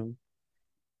costume.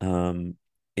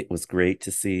 It was great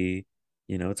to see,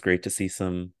 it's great to see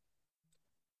some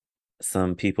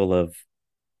people of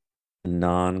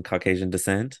non-Caucasian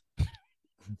descent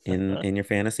in your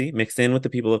fantasy mixed in with the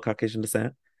people of Caucasian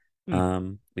descent,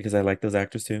 because I like those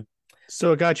actors too.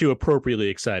 So it got you appropriately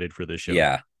excited for this show.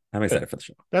 Yeah, I'm excited for the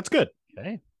show. That's good.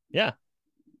 Okay. Yeah.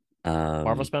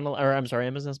 Amazon spent a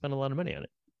lot of money on it.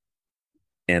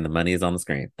 And the money is on the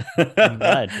screen. I'm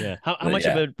glad. Yeah. How much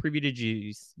of a preview did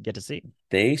you get to see?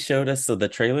 They showed us the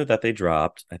trailer that they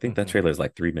dropped. I think that trailer is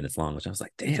like 3 minutes long, which I was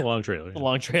like, damn, it's a long trailer. A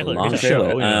long trailer.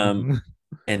 Show,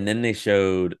 and then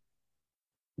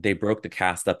they broke the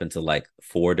cast up into like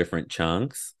 4 different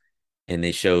chunks, and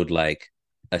they showed like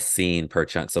a scene per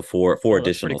chunk, so four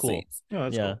additional scenes. Oh,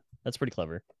 cool. That's pretty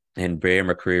clever. And Bear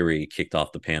McCreary kicked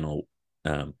off the panel,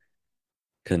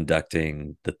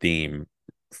 conducting the theme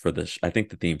for I think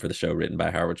the theme for the show written by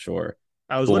Howard Shore.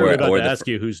 I was literally about to ask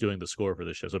you who's doing the score for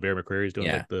the show. So Bear McCreary is doing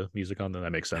like the music on them.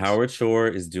 That makes sense. Howard Shore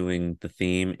is doing the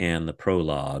theme and the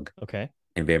prologue. Okay.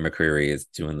 And Bear McCreary is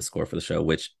doing the score for the show,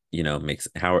 which makes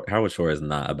Howard Shore is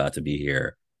not about to be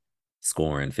here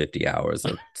scoring 50 hours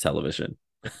of television.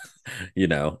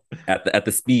 At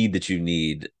the speed that you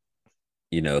need,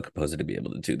 a composer to be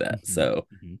able to do that. So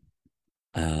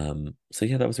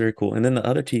yeah, that was very cool. And then the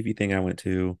other TV thing I went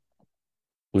to,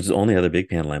 which is the only other big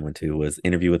panel I went to, was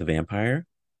Interview with a Vampire.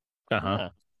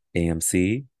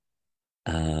 AMC.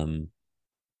 And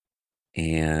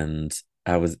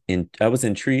I was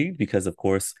intrigued because of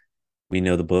course we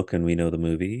know the book and we know the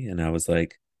movie, and I was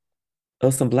like, oh,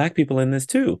 some Black people in this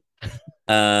too.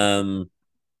 The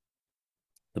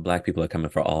Black people are coming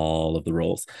for all of the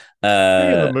roles.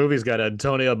 The movie's got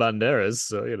Antonio Banderas,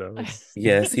 so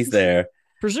yes, he's there.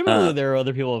 Presumably there are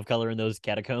other people of color in those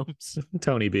catacombs.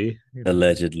 Tony B.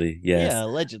 Allegedly, yes. Yeah,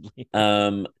 allegedly.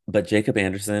 But Jacob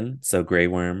Anderson, so Grey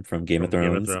Worm from Game of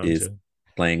Thrones, is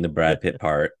playing the Brad Pitt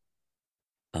part.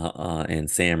 And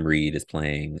Sam Reed is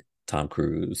playing Tom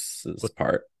Cruise's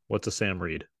part. What's a Sam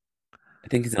Reed? I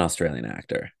think he's an Australian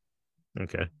actor.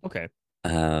 Okay.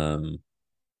 And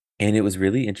it was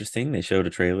really interesting. They showed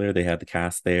a trailer. They had the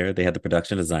cast there. They had the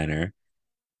production designer,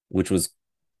 which was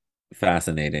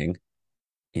fascinating.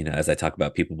 As I talk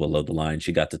about people below the line,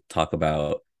 she got to talk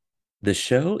about the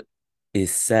show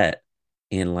is set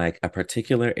in like a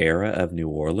particular era of New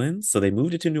Orleans. So they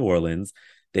moved it to New Orleans.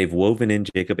 They've woven in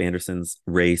Jacob Anderson's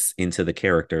race into the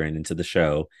character and into the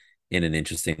show in an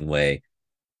interesting way.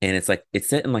 And it's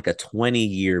set in like a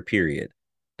 20-year period.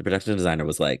 The production designer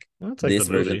was like,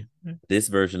 this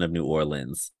version of New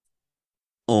Orleans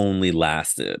only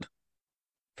lasted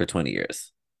for 20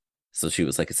 years. So she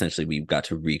was like, essentially, we got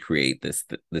to recreate this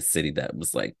city that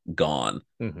was like gone.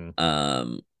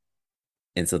 Mm-hmm.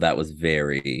 And so that was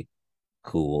very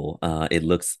cool. It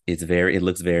looks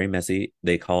very messy.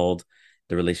 They called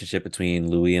the relationship between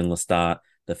Louis and Lestat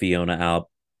the Fiona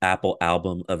Apple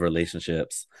album of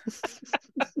relationships.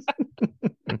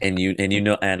 and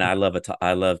I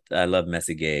love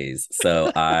messy gays.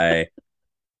 So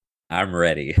I'm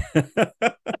ready.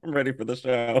 I'm ready for the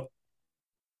show.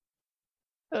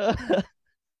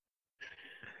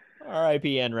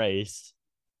 R.I.P. Anne Rice.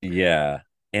 Yeah.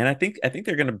 And I think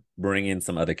they're gonna bring in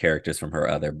some other characters from her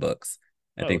other books.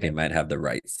 I think they might have the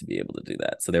rights to be able to do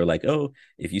that. So they were like, oh,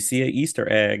 if you see an Easter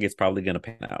egg, it's probably gonna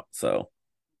pan out. So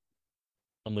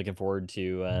I'm looking forward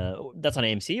to that's on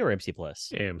AMC or AMC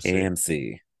Plus?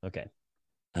 AMC. Okay.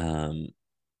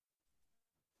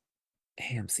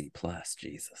 AMC Plus,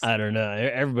 Jesus. I don't know.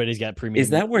 Everybody's got premium. Is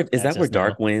that where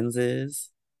Dark now. Winds is?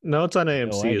 No, it's on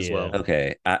AMC as well.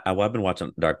 Okay. I've been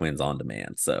watching Dark Winds on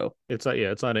demand, so it's on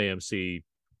AMC.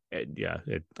 I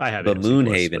have. But AMC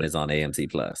Moonhaven Plus, is on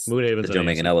AMC Plus. Moonhaven's the Joe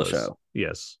Manganiello show.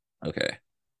 Yes. Okay.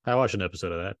 I watched an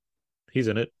episode of that. He's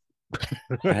in it.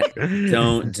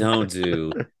 Don't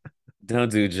do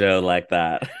Joe like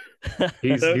that.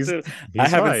 He's I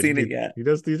haven't seen it yet. He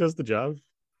does the job.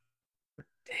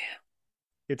 Damn.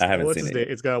 I haven't seen it.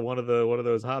 It's got one of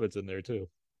those hobbits in there too.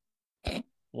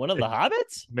 One of the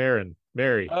hobbits? Mary.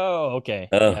 Oh, okay.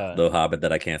 The hobbit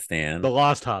that I can't stand. The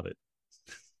Lost Hobbit.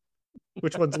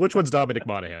 Which one's Dominic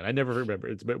Monaghan? I never remember.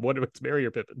 It's Mary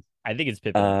or Pippin? I think it's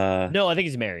Pippin. No, I think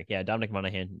it's Mary. Yeah, Dominic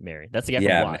Monaghan, Mary. That's the guy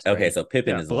from Lost. Okay, right? so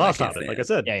Pippin is the Lost Hobbit, like I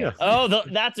said. Yeah. Oh,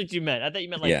 that's what you meant. I thought you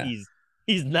meant like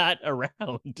he's not around.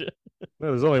 Well,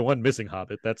 there's only one missing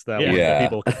Hobbit. That's that one that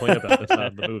people complain about that's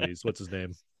not in the movies. What's his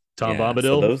name? Tom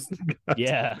Bombadil. So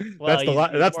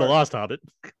Well, that's the Lost Hobbit.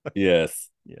 Yes.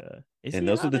 Yeah. And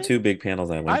those are the two big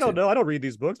panels I went to. I don't know. I don't read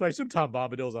these books, but I assume Tom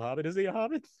Bombadil's a Hobbit. Is he a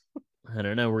Hobbit? I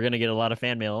don't know. We're gonna get a lot of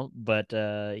fan mail, but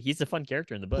he's a fun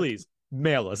character in the book. Please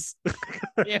mail us.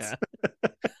 Yeah.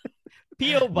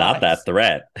 P.O. Box. Not that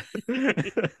threat.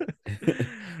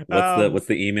 What's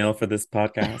the email for this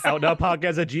podcast?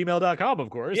 outnowpodcast@gmail.com,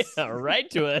 of course. Yeah, write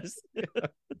to us.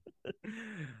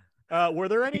 Were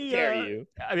there any? You.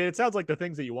 I mean, it sounds like the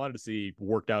things that you wanted to see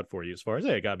worked out for you. As far as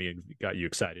it got you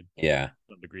excited. Yeah. To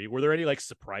some degree. Were there any like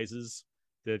surprises?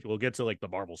 That we'll get to like the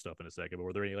Marvel stuff in a second. But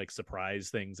were there any like surprise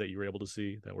things that you were able to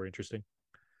see that were interesting?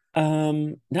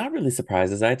 Not really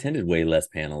surprises. I attended way less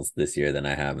panels this year than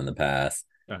I have in the past.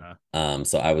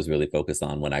 So I was really focused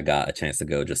on when I got a chance to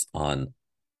go just on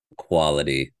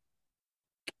quality.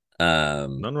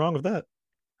 Nothing wrong with that.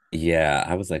 Yeah,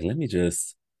 I was like, let me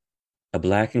just a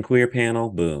Black and queer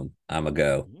panel, boom, I'm a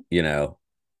go. You know,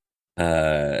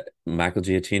 Michael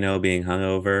Giacchino being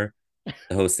hungover,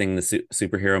 hosting the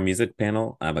superhero music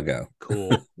panel, I'm a go.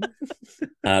 Cool.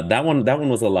 That one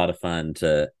was a lot of fun.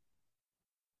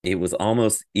 It was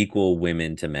almost equal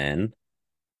women to men,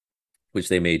 which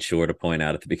they made sure to point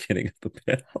out at the beginning of the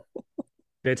panel.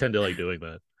 They tend to like doing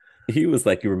that. He was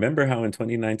like, you remember how in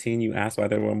 2019 you asked why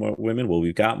there were more women? Well,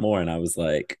 we've got more. And I was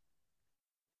like,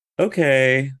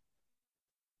 okay.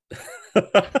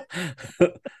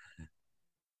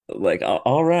 Like,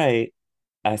 all right.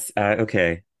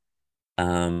 Okay.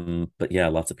 But yeah,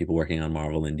 lots of people working on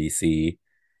Marvel and DC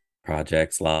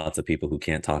projects, lots of people who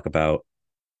can't talk about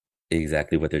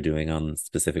exactly what they're doing on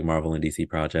specific Marvel and DC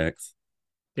projects.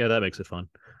 Yeah, that makes it fun.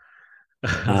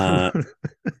 I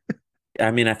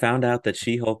mean, I found out that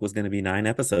She-Hulk was going to be 9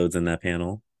 episodes in that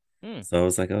panel. So I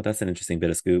was like, oh, that's an interesting bit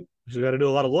of scoop. She's got to do a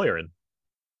lot of lawyering.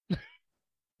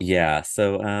 Yeah,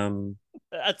 so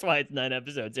that's why it's 9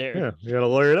 episodes here. Yeah, you got to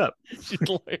lawyer it up. She's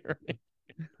lawyering.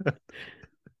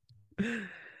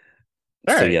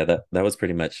 So yeah, that was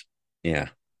pretty much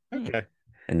Okay.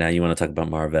 And now you want to talk about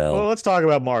Marvel. Well, let's talk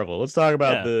about Marvel. Let's talk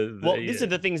about these are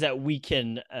the things that we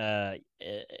can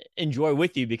enjoy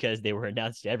with you because they were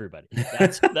announced to everybody.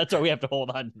 That's why we have to hold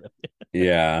on to them.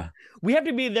 Yeah. We have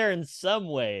to be there in some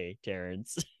way,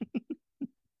 Terrence.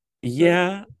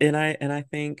 Yeah, and I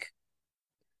think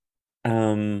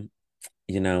you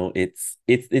know, it's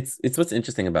what's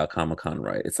interesting about Comic-Con,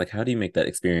 right? It's like, how do you make that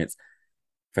experience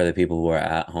for the people who are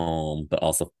at home, but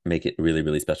also make it really,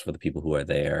 really special for the people who are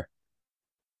there?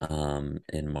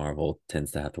 And Marvel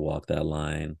tends to have to walk that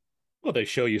line. Well, they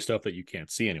show you stuff that you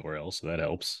can't see anywhere else, so that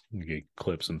helps. You get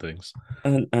clips and things.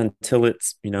 Until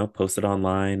it's, you know, posted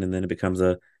online, and then it becomes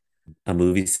a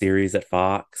movie series at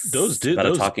Fox. Those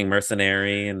a talking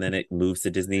mercenary, and then it moves to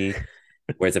Disney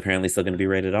where it's apparently still going to be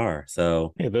rated R.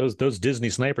 So yeah, those Disney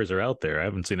snipers are out there. I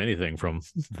haven't seen anything from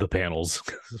the panels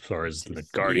as far as the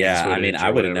Guardians yeah, I mean, footage I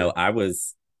or wouldn't whatever. know. I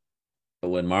was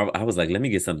when Marvel, I was like, let me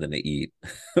get something to eat.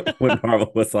 When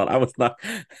Marvel was on, I was not.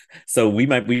 So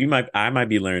I might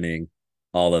be learning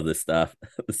all of this stuff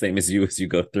the same as you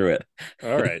go through it.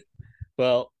 All right.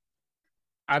 Well,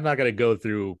 I'm not going to go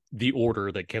through the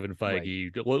order that Kevin Right.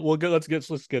 Feige. We'll go. Let's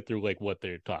get through like what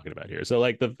they're talking about here. So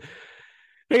like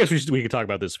I guess we could talk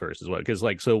about this first as well because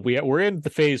like so we're in the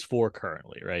phase 4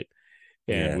 currently, right?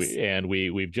 And Yes.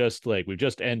 we've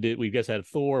just ended. We just had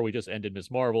Thor. We just ended Miss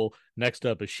Marvel. Next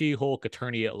up is She-Hulk,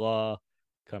 Attorney at Law,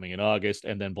 coming in August,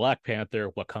 and then Black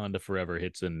Panther, Wakanda Forever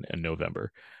hits in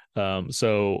November.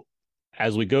 So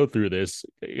as we go through this,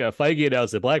 Feige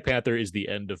announced that Black Panther is the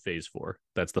end of Phase 4.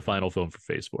 That's the final film for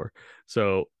Phase 4.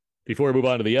 So before we move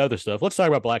on to the other stuff, let's talk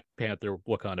about Black Panther,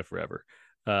 Wakanda Forever,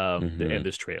 and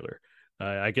this trailer.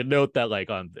 I can note that like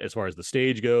on as far as the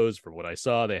stage goes, from what I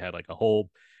saw, they had like a whole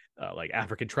like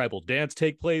African tribal dance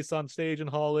take place on stage in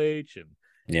Hall H, and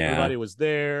Yeah. everybody was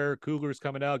there. Coogler's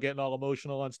coming out, getting all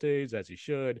emotional on stage as he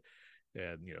should,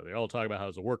 and they're all talking about how it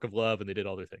was a work of love, and they did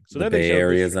all their things. So The then they Bay showed this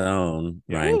Area's trailer. own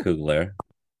Yeah, Ryan woo! Coogler.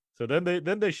 So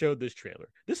then they showed this trailer.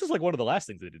 This is like one of the last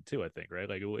things they did too, I think, right?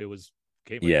 Like it was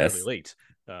came like fairly Yes. late,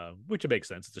 which it makes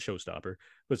sense. It's a showstopper.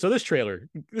 But so this trailer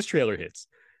hits.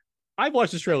 I've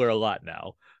watched this trailer a lot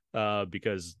now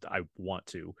because I want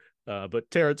to. But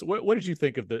Terrence, what did you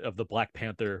think of the Black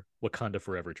Panther Wakanda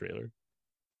Forever trailer?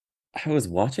 I was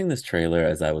watching this trailer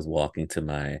as I was walking to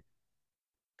my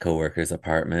coworker's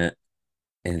apartment.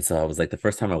 And so I was like, the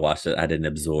first time I watched it, I didn't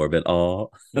absorb it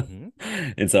all. Mm-hmm.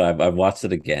 And so I've watched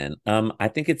it again. I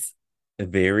think it's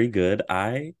very good.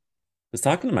 I was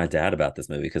talking to my dad about this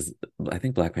movie because I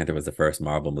think Black Panther was the first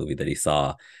Marvel movie that he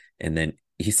saw. And then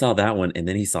he saw that one and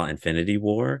then he saw Infinity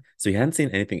War. So he hadn't seen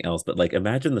anything else. But like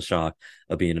imagine the shock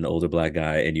of being an older black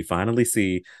guy and you finally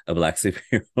see a black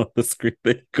superhero on the screen.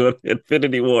 They go to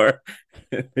Infinity War.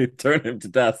 They turn him to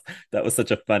dust. That was such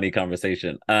a funny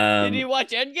conversation. Did you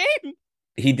watch Endgame?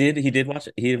 He did watch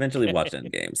it. He eventually watched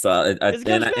Endgame. So It comes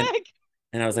back.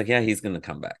 and I was like, yeah, he's gonna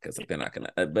come back because like, they're not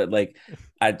gonna. But like,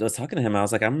 I was talking to him. I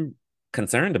was like, I'm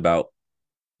concerned about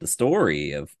the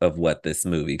story of what this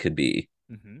movie could be.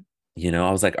 Mm-hmm.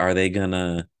 I was like, are they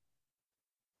gonna,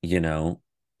 are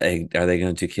they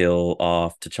going to kill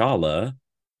off T'Challa,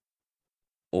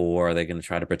 or are they going to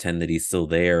try to pretend that he's still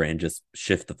there and just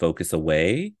shift the focus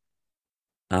away?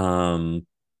 And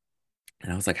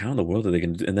I was like, how in the world are they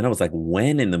going to do? And then I was like,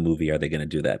 when in the movie are they going to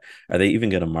do that? Are they even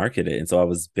going to market it? And so I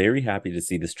was very happy to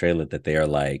see this trailer that they are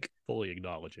like fully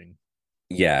acknowledging.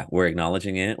 Yeah, we're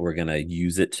acknowledging it. We're going to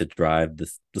use it to drive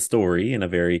the story in a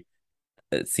very,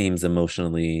 it seems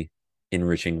emotionally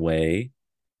enriching way.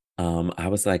 I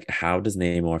was like, how does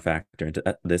Namor factor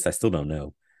into this? I still don't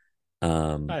know.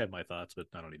 I have my thoughts, but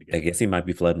I don't need to get. I guess he might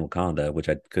be fled in Wakanda, which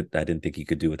I didn't think he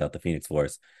could do without the Phoenix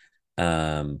Force.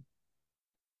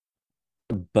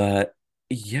 But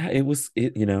yeah,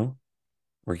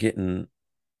 we're getting,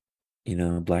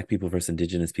 black people versus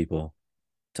indigenous people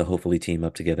to hopefully team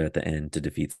up together at the end to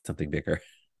defeat something bigger.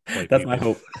 That's my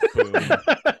hope. Boom.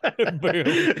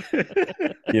 Boom.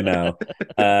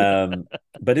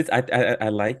 But it's I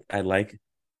like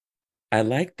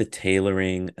the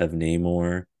tailoring of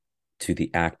Namor to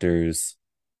the actor's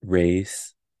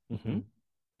race, Mm-hmm.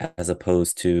 as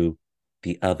opposed to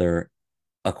the other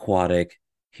aquatic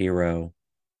hero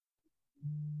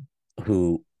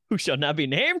who shall not be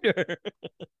named. Or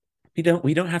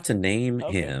we don't have to name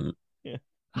okay. him. Yeah.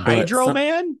 Hydro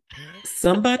Man?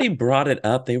 Somebody brought it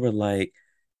up. They were like,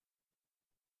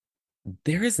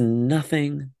 there is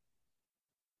nothing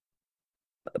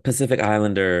Pacific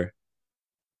Islander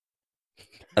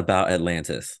about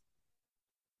Atlantis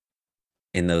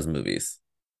in those movies.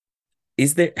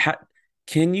 Is there?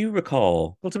 Can you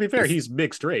recall? Well, to be fair, he's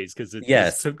mixed race because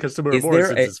yes, Tamura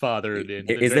Morrison's his father.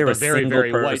 Is there a very, single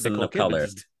very white person Nicole of color?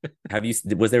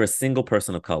 Was there a single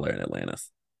person of color in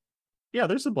Atlantis? Yeah,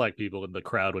 there's some black people in the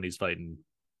crowd when he's fighting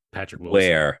Patrick Wilson.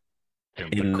 Where?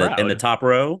 In the top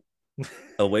row?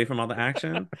 Away from all the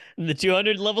action, the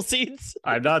 200 level seats.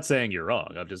 I'm not saying you're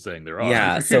wrong. I'm just saying there are.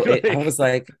 Yeah. So I was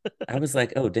like,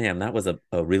 oh damn, that was a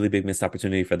really big missed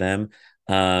opportunity for them.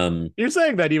 You're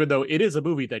saying that even though it is a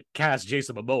movie that casts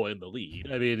Jason Momoa in the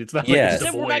lead. I mean, it's not yes.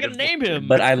 like we're not gonna name him.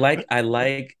 But I like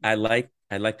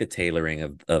the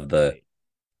tailoring of the,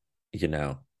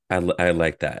 I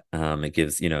like that.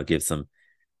 It gives some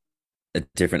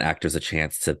different actors a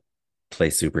chance to play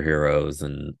superheroes,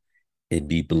 and it'd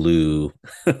be blue.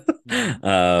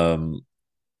 Blue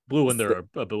when they're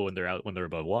out when they're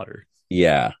above water.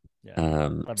 Yeah. Yeah.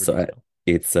 So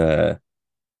it's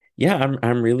Yeah,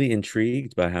 I'm really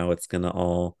intrigued by how it's gonna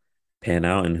all pan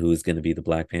out and who's gonna be the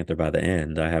Black Panther by the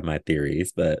end. I have my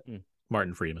theories, but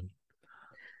Martin Freeman.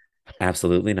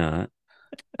 absolutely not.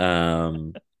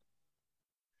 Um,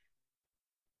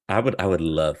 I would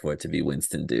love for it to be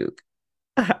Winston Duke.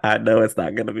 I know it's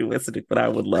not gonna be Winston Duke, but I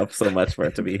would love so much for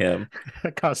it to be him.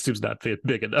 That costume's not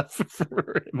big enough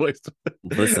for voice.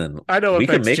 Listen, I know we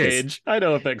can effects make change. I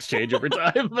know effects change over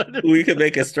time, but we could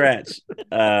make a stretch.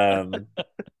 That's a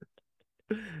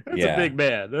Yeah. big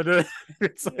man.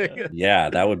 It's like, Yeah,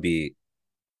 that would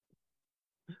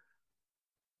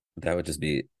just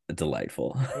be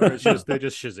delightful. or it's just they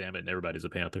just Shazam it and everybody's a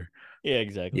Panther. Yeah,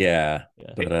 exactly. Yeah.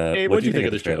 Yeah. But Hey, what what'd do you think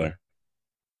of this trailer?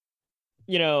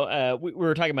 You know, we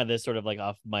were talking about this sort of like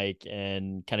off mic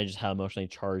and kind of just how emotionally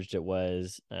charged it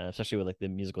was, especially with like the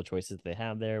musical choices they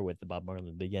have there with the Bob Marley in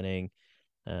the beginning,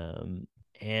 and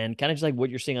kind of just like what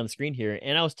you're seeing on the screen here.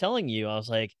 And I was telling you, I was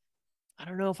like, I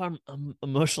don't know if I'm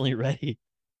emotionally ready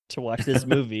to watch this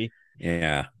movie.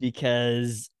 Yeah.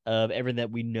 Because of everything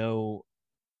that we know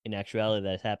in actuality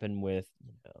that has happened with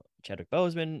Chadwick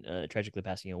Boseman tragically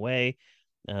passing away,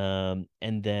 and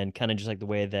then kind of just like the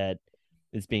way that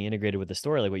it's being integrated with the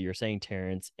story, like what you were saying,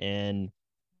 Terrence. And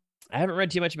I haven't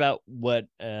read too much about what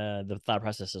the thought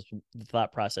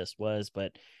process was,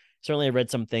 but certainly I read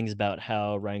some things about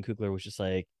how Ryan Coogler was just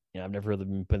like, I've never really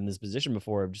been put in this position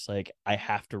before. I'm just like, I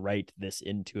have to write this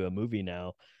into a movie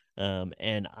now.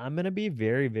 And I'm gonna be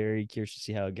very, very curious to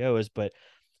see how it goes. But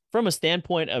from a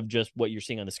standpoint of just what you're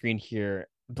seeing on the screen here,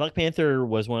 Black Panther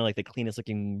was one of like the cleanest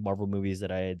looking Marvel movies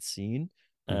that I had seen.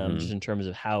 Just in terms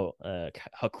of how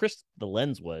crisp the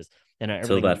lens was and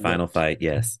Till that final fight,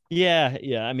 yes. Yeah.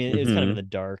 I mean, it was kind of in the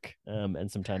dark, and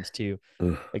sometimes too,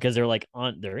 because they're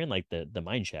in like the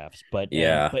mine shafts. But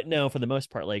but no, for the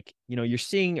most part, like you're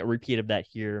seeing a repeat of that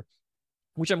here,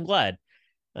 which I'm glad.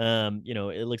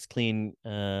 It looks clean.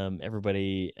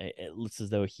 Everybody, it looks as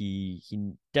though he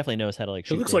definitely knows how to like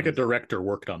shoot. It looks like a director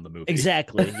worked on the movie.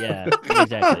 Exactly. Yeah.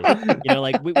 Exactly.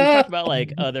 Like we've talked about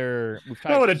like other.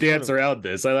 I want to dance around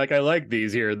this. I like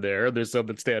these here and there. There's some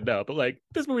that stand out, but like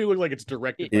this movie looks like it's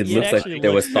directed. It looks like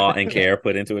there was thought and care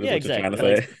put into it. Yeah, is what exactly.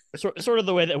 You're trying to say. Sort of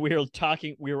the way that we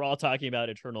were all talking about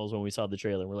Eternals when we saw the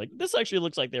trailer. We're like, this actually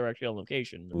looks like they were actually on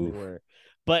location. And they were.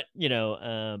 But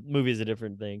movie is a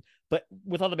different thing. But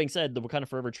with all that being said, the Wakanda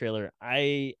Forever trailer,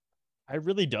 I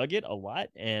really dug it a lot.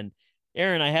 And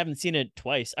Aaron, I haven't seen it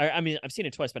twice. I mean, I've seen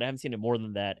it twice, but I haven't seen it more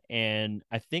than that. And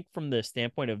I think from the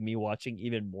standpoint of me watching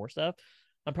even more stuff,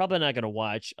 I'm probably not going to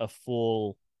watch a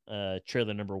full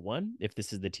trailer number one. If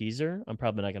this is the teaser, I'm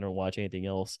probably not going to watch anything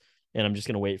else. And I'm just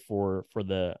going to wait for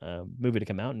the movie to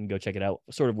come out and go check it out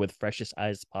sort of with freshest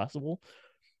eyes as possible.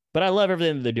 But I love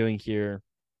everything that they're doing here.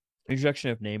 Introduction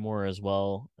of Namor as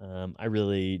well. I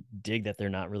really dig that they're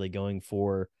not really going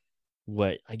for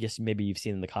what I guess maybe you've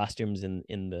seen in the costumes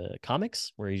in the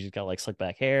comics, where he's just got like slick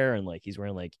back hair and like he's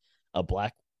wearing like a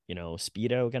black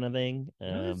speedo kind of thing.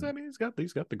 I mean, he's got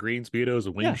the green speedos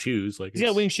and wing shoes. Like he's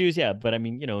got wing shoes, yeah. But I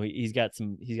mean, he's got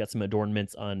some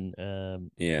adornments on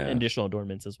additional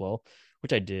adornments as well,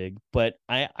 which I dig. But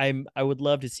I would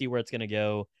love to see where it's gonna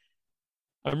go.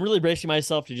 I'm really bracing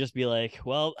myself to just be like,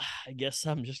 well, I guess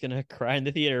I'm just gonna cry in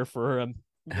the theater for a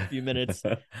few minutes,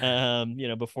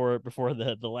 before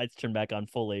the lights turn back on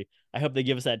fully. I hope they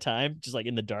give us that time, just like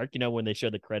in the dark, when they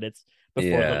show the credits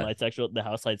before the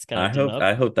house lights kind of dim up.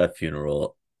 I hope that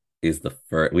funeral is the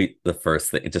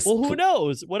first thing. Who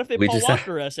knows? What if they Paul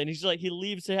Walker us and he's like he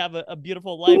leaves to have a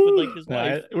beautiful life with like his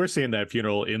wife? We're seeing that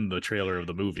funeral in the trailer of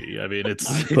the movie. I mean, it's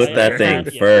put that thing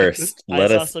first. I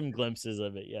saw some glimpses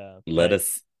of it. Yeah. Let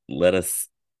us.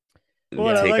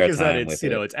 What I like is that it's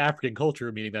it's African culture,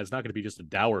 meaning that it's not going to be just a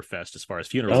dour fest as far as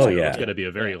funerals. It's going to be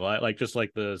a very like just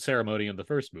like the ceremony in the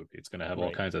first movie. It's going to have all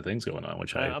kinds of things going on,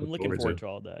 which I'm looking forward to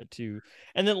all that too.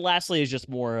 And then lastly is just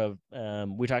more of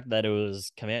we talked that it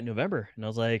was coming out in November, and I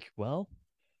was like, well,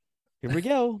 here we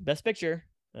go, Best Picture.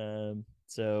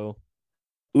 So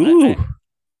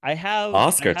I have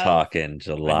Oscar talk in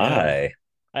July.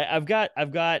 I've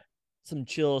got some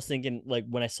chills thinking like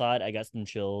when I saw it, I got some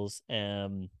chills.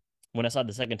 When I saw it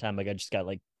the second time, I just got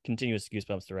like continuous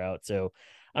goosebumps throughout. So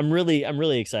I'm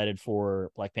really excited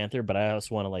for Black Panther, but I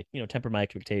also want to temper my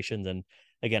expectations. And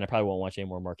again, I probably won't watch any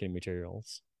more marketing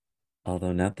materials.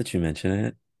 Although now that you mention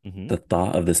it, the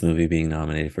thought of this movie being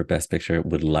nominated for Best Picture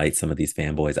would light some of these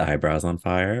fanboys' eyebrows on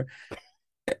fire.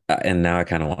 And now I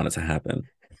kind of want it to happen.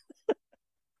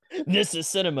 This is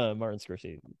cinema, Martin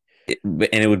Scorsese. And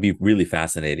it would be really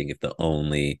fascinating if the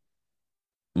only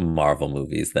Marvel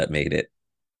movies that made it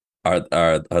are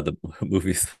the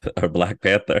movies are Black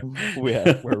Panther.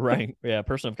 We're right. Yeah,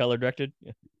 person of color directed.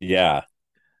 Yeah.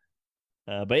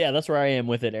 But yeah, that's where I am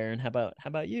with it, Aaron. How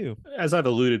about you? As I've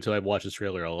alluded to, I've watched this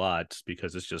trailer a lot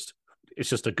because it's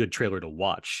just a good trailer to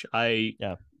watch.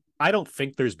 Yeah. I don't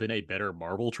think there's been a better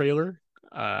Marvel trailer.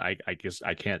 I guess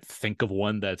I can't think of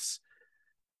one that's,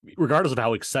 regardless of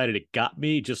how excited it got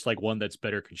me, just like one that's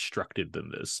better constructed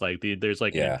than this. Like there's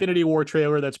like an Infinity War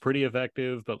trailer that's pretty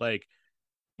effective, but like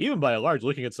even by and large,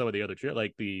 looking at some of the other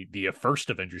like the first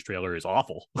Avengers trailer is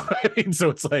awful. I mean, so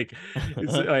it's like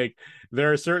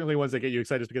there are certainly ones that get you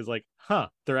excited because like,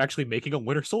 they're actually making a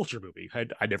Winter Soldier movie.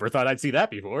 I never thought I'd see that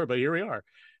before, but here we are.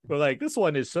 But like this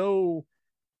one is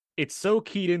it's so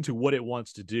keyed into what it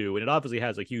wants to do, and it obviously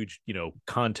has a huge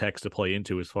context to play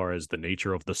into as far as the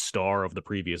nature of the star of the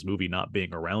previous movie not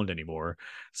being around anymore.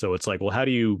 So it's like, well,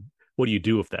 what do you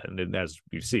do with that? And then, as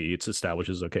you see, it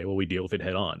establishes, okay, well, we deal with it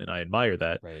head on, and I admire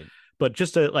that. Right. But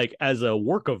just like as a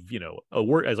work of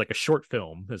as like a short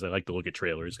film, as I like to look at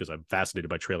trailers because I'm fascinated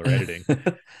by trailer editing.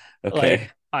 Okay.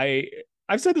 Like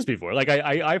I've said this before. Like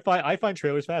I find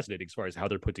trailers fascinating as far as how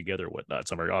they're put together and whatnot.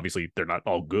 Some are obviously they're not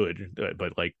all good,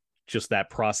 but like just that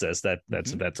process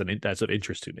that's of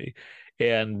interest to me.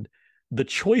 And the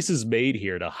choices made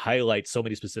here to highlight so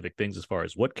many specific things as far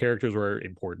as what characters were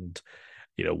important,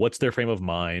 what's their frame of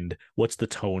mind, what's the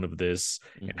tone of this,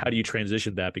 and how do you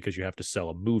transition that because you have to sell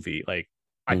a movie. Like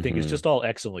I think it's just all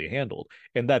excellently handled.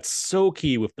 And that's so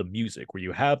key with the music where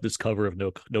you have this cover of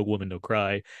No Woman No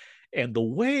Cry, and the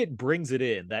way it brings it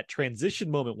in, that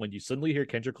transition moment when you suddenly hear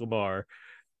Kendrick Lamar,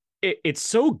 it's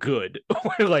so good.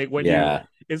 Like when you,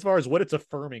 as far as what it's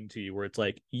affirming to you, where it's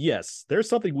like, yes, there's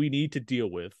something we need to deal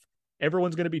with.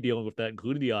 Everyone's going to be dealing with that,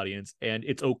 including the audience, and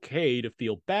it's okay to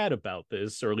feel bad about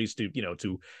this, or at least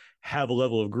to have a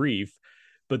level of grief.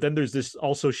 But then there's this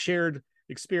also shared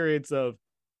experience of,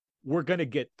 we're going to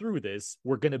get through this,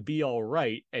 we're going to be all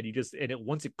right. And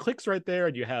once it clicks right there,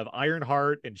 and you have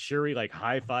Ironheart and Shuri like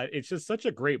high five, it's just such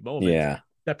a great moment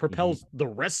that propels the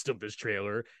rest of this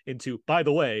trailer into, by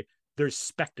the way, there's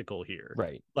spectacle here.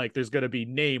 Right. Like there's going to be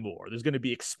Namor, there's going to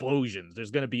be explosions,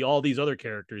 there's going to be all these other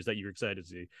characters that you're excited to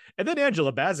see. And then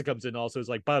Angela Bassett comes in also, is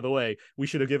like, by the way, we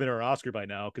should have given her an Oscar by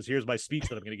now because here's my speech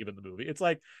that I'm going to give in the movie. It's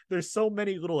like there's so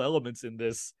many little elements in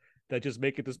this that just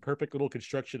make it this perfect little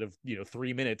construction of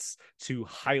 3 minutes to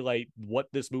highlight what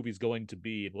this movie's going to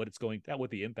be and what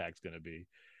the impact's going to be.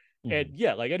 And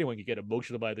like anyone can get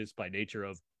emotional by this by nature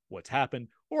of what's happened,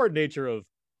 or nature of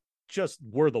just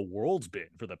where the world's been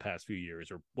for the past few years,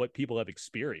 or what people have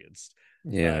experienced.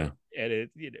 And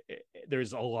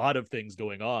there's a lot of things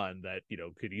going on that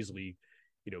could easily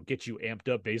get you amped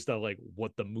up based on like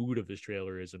what the mood of this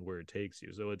trailer is and where it takes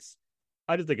you. So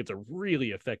I just think it's a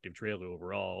really effective trailer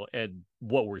overall, and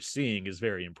what we're seeing is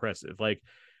very impressive. Like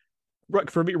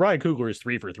for me, Ryan Coogler is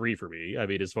 3 for 3 for me. I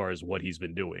mean, as far as what he's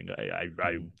been doing,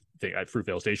 I think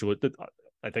Fruitvale Station,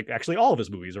 I think actually all of his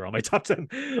movies are on my top 10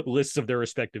 lists of their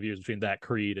respective years, between that,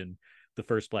 Creed, and the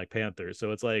first Black Panther.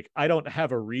 So it's like, I don't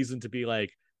have a reason to be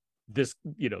like, this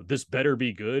better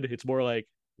be good. It's more like,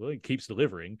 well, he keeps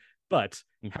delivering. But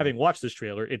having watched this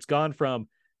trailer, it's gone from,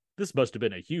 this must have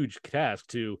been a huge task,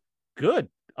 to good.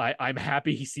 I'm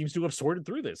happy he seems to have sorted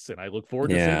through this, and I look forward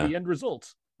to seeing the end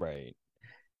result. Right.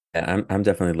 I'm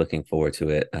definitely looking forward to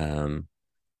it. I'm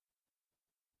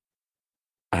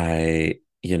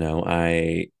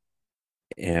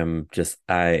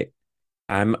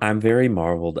very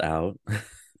marveled out.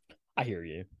 I hear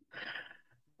you.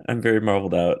 I'm very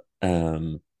marveled out.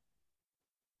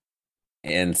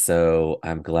 And so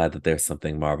I'm glad that there's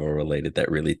something Marvel related that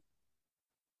really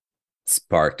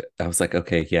sparked. I was like,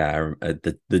 okay, yeah,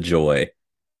 the joy,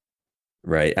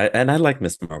 right? And I like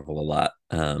Miss Marvel a lot.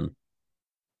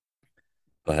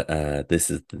 But this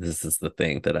is the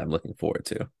thing that I'm looking forward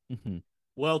to.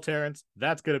 Well, Terrence,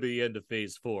 that's going to be the end of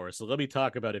Phase 4. So let me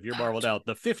talk about, if you're marveled out,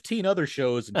 the 15 other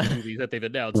shows and movies that they've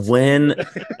announced. When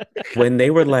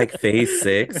they were like Phase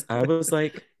 6, I was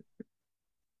like,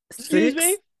 excuse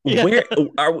me? Where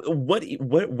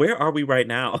are we right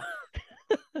now?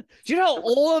 Do you know how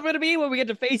old I'm going to be when we get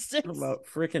to Phase 6? About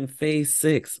freaking Phase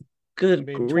 6. Good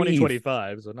grief.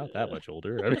 2025, so not that much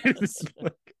older. I mean, it's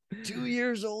like 2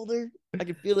 years older. I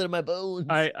can feel it in my bones.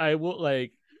 I will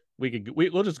like.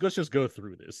 Let's just go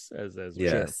through this as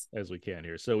we can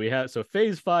here. So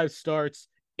Phase 5 starts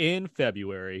in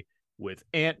February with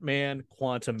Ant-Man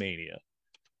Quantumania.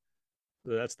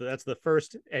 So that's the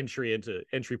first entry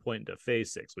point into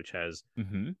Phase 6, which has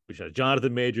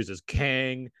Jonathan Majors as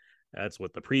Kang. That's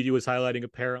what the preview is highlighting,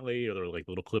 apparently, or like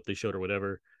the little clip they showed or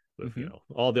whatever. With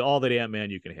all that Ant-Man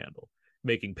you can handle.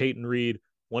 Making Peyton Reed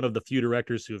one of the few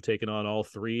directors who have taken on all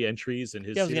 3 entries in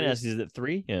his series. I was going to ask, is it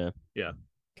 3? Yeah. Yeah.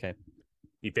 Okay.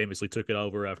 He famously took it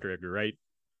over after Edgar Wright.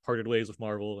 parted ways with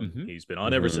Marvel, and he's been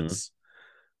on ever Mm-hmm. since.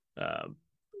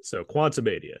 So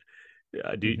Quantumania.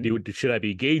 Should I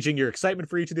be gauging your excitement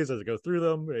for each of these as I go through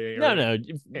them? No.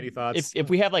 Any thoughts? If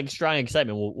we have like strong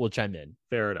excitement, we'll chime in.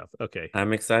 Fair enough. Okay.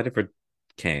 I'm excited for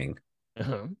Kang.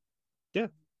 Uh-huh. Yeah.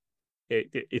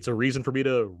 It's a reason for me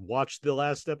to watch the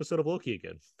last episode of Loki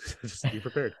again. Just be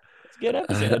prepared. It's a good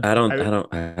episode. I don't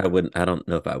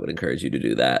know if I would encourage you to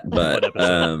do that, but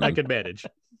I could manage.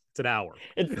 It's an hour.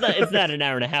 It's not an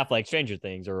hour and a half like Stranger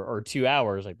Things or 2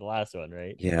 hours like the last one,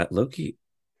 right? Yeah, Loki,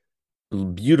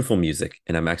 beautiful music,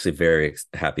 and I'm actually very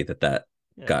happy that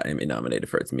got Emmy nominated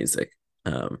for its music.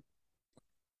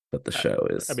 But the show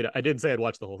is. I mean, I didn't say I'd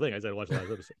watch the whole thing. I said I'd watch the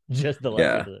last episode. Just the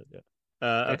last episode.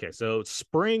 Yeah. Okay, so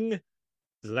spring.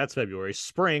 So that's February.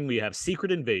 Spring, we have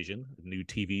Secret Invasion, a new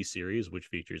TV series, which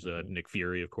features Nick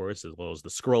Fury, of course, as well as the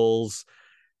Skrulls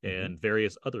and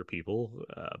various other people.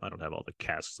 I don't have all the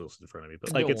casts listed in front of me,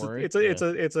 but like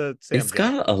It's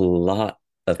got a lot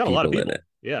of people in it.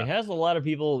 Yeah, it has a lot of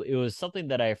people. It was something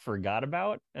that I forgot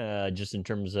about, just in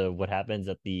terms of what happens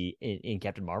in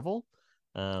Captain Marvel.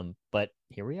 But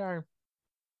here we are.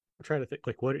 I'm trying to think,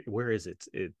 like, where is it?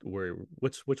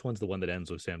 Which one's the one that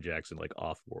ends with Sam Jackson, like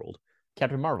off-world?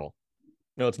 Captain Marvel.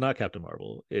 No, it's not Captain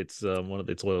Marvel. It's one of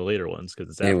the later ones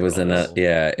because it was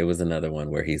another one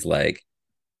where he's like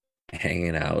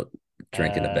hanging out,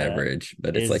 drinking a beverage,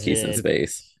 but it's like he's in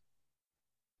space.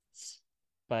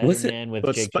 Spider-Man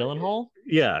with Jake Gyllenhaal?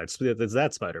 Yeah, it's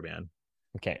that Spider-Man.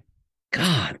 Okay.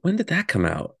 God, when did that come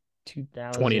out?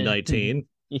 2019.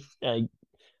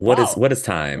 What is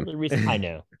time? I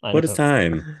know. What is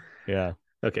time? Yeah.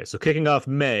 Okay, so kicking off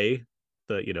May,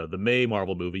 the May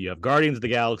Marvel movie, you have Guardians of the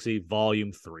Galaxy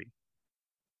Volume 3.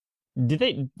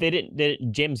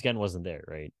 James Gunn wasn't there,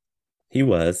 right? He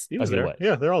was there.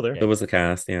 Yeah, they're all there. There was a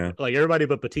cast, yeah. Like everybody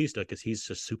but Batista, because he's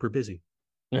just super busy.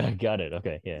 Got it.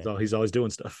 Okay, yeah. So he's always doing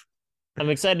stuff. I'm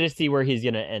excited to see where he's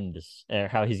gonna end this,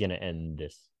 how he's gonna end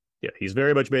this. Yeah, he's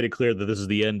very much made it clear that this is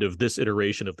the end of this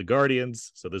iteration of the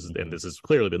Guardians. So this has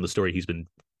clearly been the story he's been,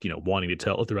 wanting to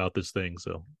tell throughout this thing.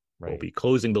 So we'll be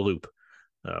closing the loop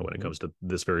when it comes to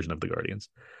this version of the Guardians.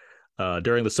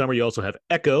 During the summer, you also have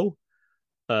Echo,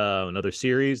 another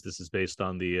series. This is based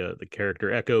on the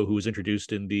character Echo, who was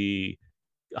introduced in the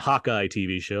Hawkeye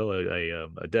TV show,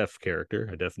 a deaf character,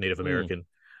 a deaf Native American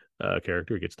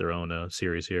character. Gets their own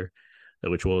series here,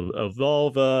 which will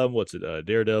involve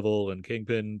Daredevil and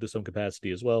Kingpin to some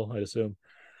capacity as well, I'd assume.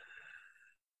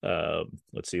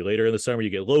 Let's see. Later in the summer, you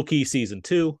get Loki season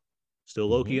 2, still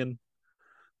Lokian.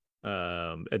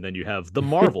 And then you have The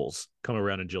Marvels come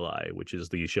around in July, which is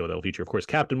the show that will feature, of course,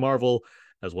 Captain Marvel,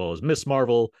 as well as Miss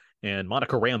Marvel and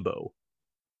Monica Rambeau.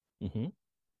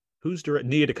 Who's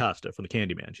Nia DaCosta from the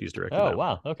Candyman. She's directing. Oh,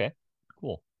 wow. Okay,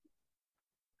 cool.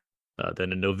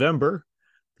 Then in November,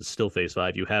 the still Phase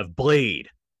 5, you have Blade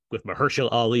with Mahershala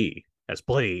Ali as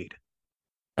Blade.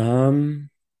 I'm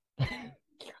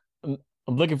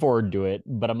looking forward to it,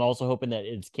 but I'm also hoping that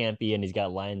it's campy and he's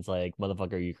got lines like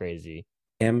 "Motherfucker, are you crazy?"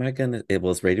 It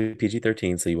was rated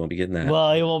PG-13, so you won't be getting that.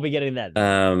 Well, you won't be getting that.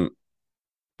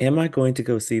 Am I going to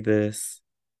go see this?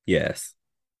 Yes.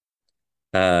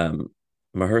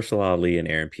 Mahershala Ali and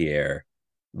Aaron Pierre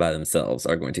by themselves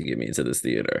are going to get me into this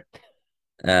theater.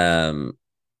 And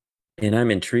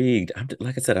I'm intrigued.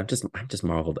 Like I said, I'm just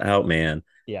marveled out, man.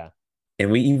 Yeah.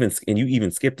 And you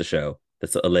even skipped the show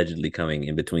that's allegedly coming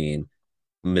in between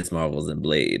Miss Marvel's and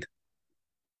Blade,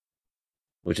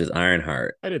 which is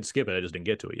Ironheart. I didn't skip it. I just didn't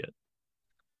get to it yet.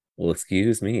 Well,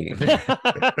 excuse me.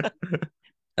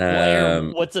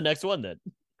 Well, what's the next one then?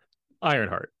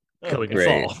 Ironheart coming in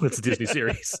fall. It's a Disney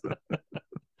series.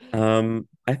 I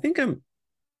think I'm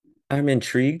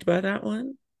intrigued by that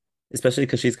one, especially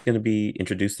because she's going to be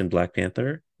introduced in Black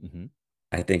Panther.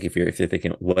 I think if you're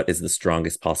thinking what is the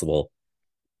strongest possible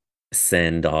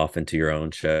send off into your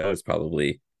own show, it's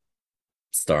probably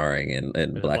starring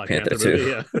in Black Panther too.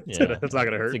 Movie, yeah. That's not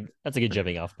going to hurt. That's a good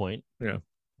jumping off point. Yeah.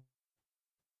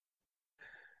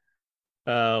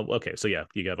 Okay, so yeah,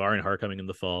 you have Ironheart coming in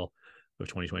the fall of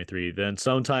 2023. Then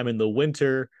sometime in the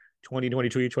winter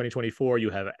 2023, 2024, you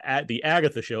have the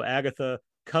Agatha show, Agatha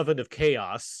Coven of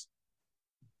Chaos.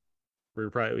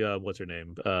 What's her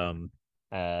name?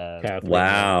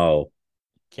 Wow.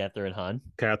 Kathryn Hahn.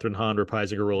 Kathryn Hahn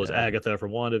reprising her role as Agatha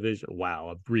from WandaVision. Wow,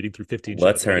 I'm reading through 15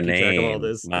 What's shows. her name? All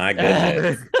this. My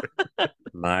goodness.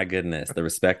 My goodness. The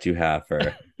respect you have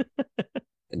for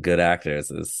good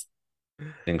actors is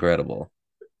incredible.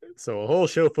 So a whole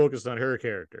show focused on her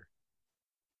character.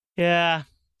 Yeah.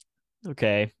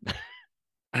 Okay.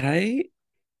 I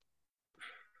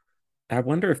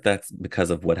wonder if that's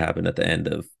because of what happened at the end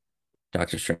of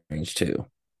Doctor Strange 2.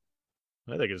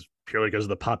 I think it's purely because of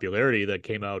the popularity that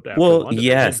came out after Well, WandaVision.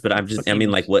 yes, but I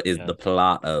mean, like, what is Yeah. the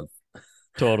plot of the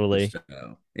Totally. show?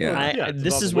 Well, Yeah. yeah, it's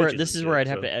This is involving where witches and shit, I'd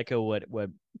have so. to echo what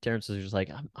Terrence was just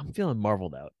like. I'm feeling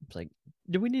marveled out. It's like,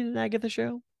 do we need an Agatha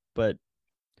show? But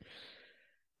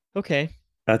okay.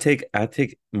 I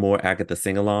take more Agatha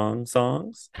sing along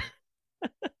songs.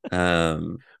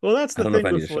 Well, that's I the don't know if thing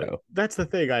I need a with like, show. that's the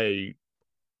thing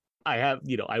I have,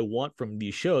 I want from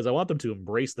these shows. I want them to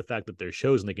embrace the fact that they're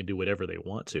shows and they can do whatever they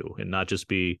want to, and not just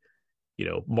be,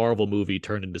 Marvel movie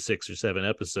turned into 6 or 7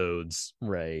 episodes,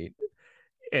 Right.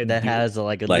 and That has a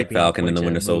Like leaping Falcon and point the to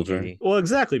Winter the Soldier. movie. Well,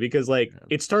 exactly, because like Yeah.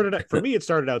 it started out, for me, it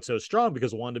started out so strong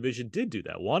because WandaVision did do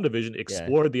that. WandaVision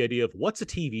explored the idea of what's a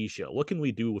TV show, what can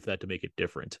we do with that to make it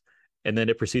different, and then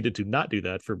it proceeded to not do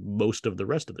that for most of the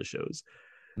rest of the shows.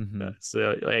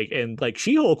 So like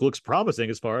She-Hulk looks promising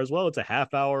as far as, well, it's a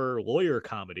half-hour lawyer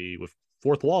comedy with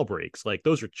fourth wall breaks. Like,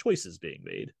 those are choices being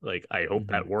made. Like, I hope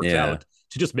that works out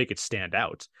to just make it stand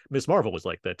out. Miss Marvel was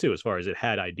like that too, as far as it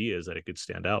had ideas that it could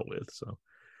stand out with. So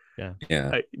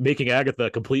yeah, making Agatha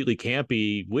a completely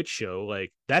campy witch show,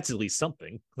 like, that's at least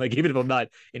something. Like, even if I'm not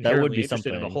inherently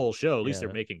interested in the whole show, at least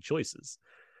they're making choices.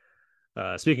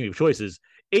 Speaking of choices,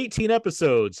 18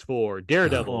 episodes for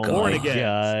Daredevil, Born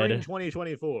Again, spring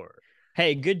 2024.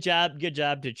 Hey, good job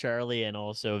to Charlie and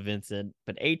also Vincent,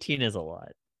 but 18 is a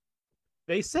lot.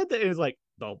 They said that it was like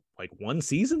one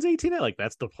season's 18. Like,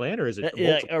 that's the plan, or is it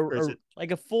or is it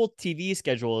like a full TV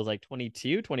schedule is like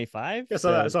 22, 25? Yeah,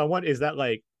 so I want, is that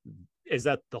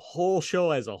the whole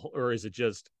show as a whole, or is it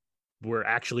just we're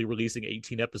actually releasing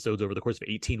 18 episodes over the course of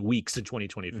 18 weeks in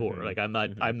 2024? Like, I'm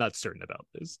not certain about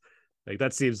this. Like,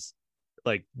 that seems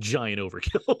like giant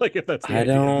overkill. Like, if that's the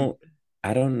idea.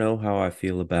 I don't know how I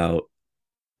feel about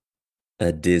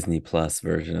a Disney Plus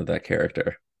version of that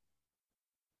character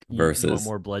versus you want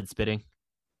more blood spitting.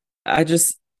 I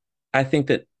think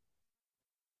that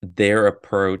their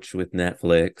approach with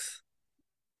Netflix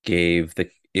gave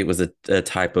it was a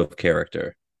type of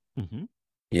character,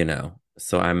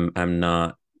 so I'm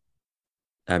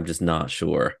just not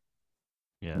sure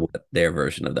what their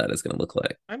version of that is going to look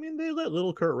like. I mean, they let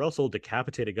little Kurt Russell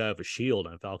decapitate a guy with a shield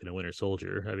on Falcon and Winter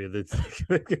Soldier. I mean, they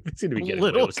seem to be getting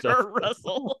little away with stuff. Kurt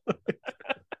Russell.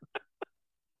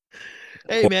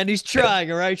 Hey, man, he's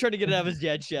trying, all right? He's trying to get out of his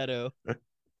dead shadow.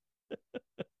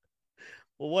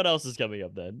 Well, what else is coming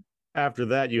up then? After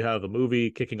that, you have the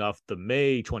movie kicking off the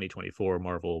May 2024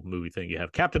 Marvel movie thing. You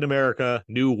have Captain America,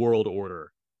 New World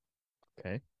Order.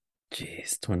 Okay.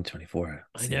 Jeez, 2024.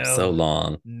 I know. So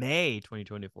long. May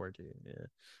 2024 too. Yeah.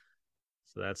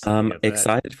 So that's I'm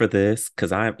excited for this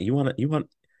because you want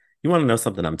to know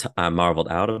something I'm marveled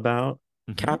out about?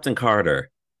 Captain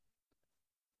Carter.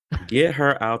 Get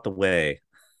her out the way.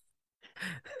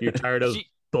 You're tired of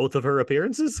both of her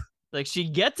appearances? Like, she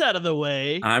gets out of the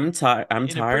way. I'm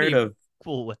tired of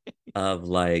cool way. Of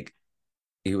like,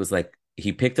 it was like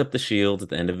he picked up the shield at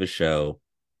the end of his show,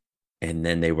 and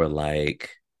then they were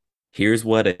like, here's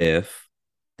What If.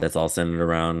 That's all centered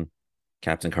around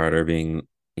Captain Carter being,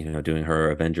 doing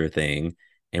her Avenger thing.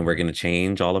 And we're going to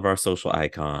change all of our social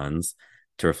icons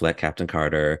to reflect Captain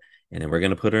Carter. And then we're going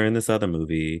to put her in this other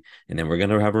movie. And then we're going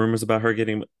to have rumors about her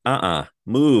getting,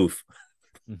 move.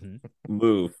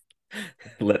 Move.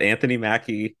 Let Anthony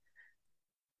Mackie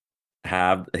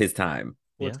have his time.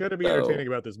 What's going to be entertaining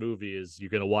about this movie is you're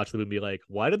going to watch the movie and be like,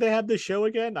 why did they have this show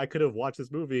again? I could have watched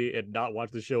this movie and not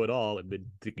watched the show at all and been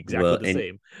exactly the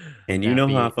same. And you know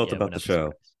how I felt about the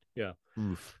show. Yeah.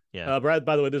 Oof. Yeah. Brad,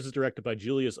 by the way, this is directed by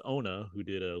Julius Ona, who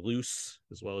did Loose,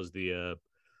 as well as the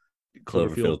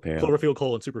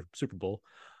Cloverfield : Super Bowl.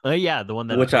 Yeah, the one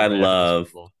that which I love.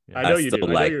 Yeah. I know you do.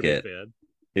 Like you're a big fan.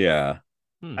 Yeah.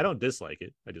 I don't dislike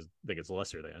it. I just think it's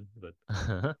lesser than.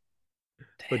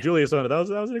 But Julius Ona, that was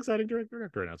an exciting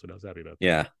director announcement. I was happy about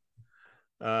that.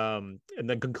 Yeah. And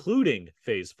then concluding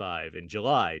Phase 5 in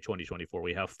July 2024,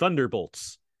 we have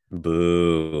Thunderbolts.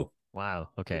 Boo. Wow.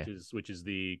 Okay. Which is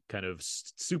the kind of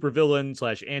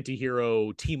supervillain /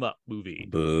 anti-hero team up movie.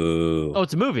 Boo. Oh,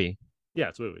 it's a movie. Yeah,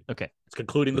 it's a movie. Okay. It's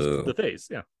concluding the phase.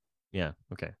 Yeah. Yeah.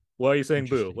 Okay. Why are you saying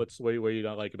boo? What do you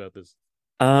not like about this?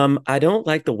 I don't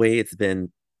like the way it's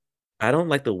been. I don't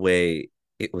like the way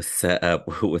it was set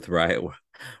up with Riot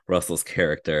Russell's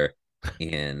character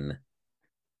in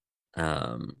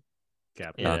Falcon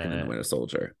and the Winter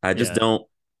Soldier. I just don't.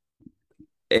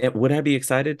 Would I be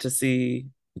excited to see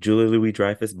Julia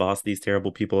Louis-Dreyfus boss these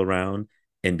terrible people around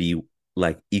and be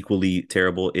like equally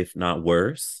terrible, if not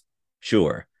worse?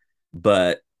 Sure,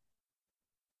 but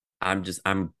I'm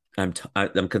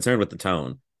concerned with the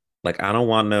tone. Like, I don't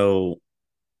want no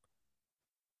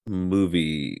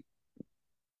movie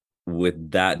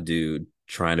with that dude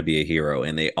trying to be a hero,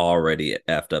 and they already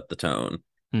effed up the tone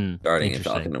starting in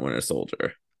Falcon and Winter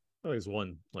Soldier. Well, he's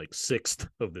one like sixth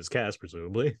of this cast,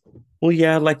 presumably. Well,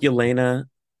 yeah, like Yelena,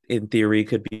 in theory,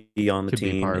 could be on the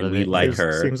team, and we like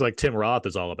her. Seems like Tim Roth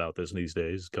is all about this these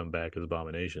days. Come back as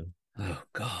Abomination. Oh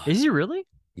God, is he really?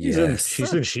 Yes.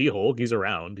 He's in She-Hulk. He's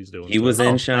around. He's doing. He was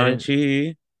in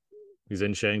Shang-Chi. He's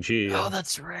in Shang-Chi. Oh,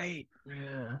 that's right.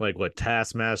 Yeah. Like what,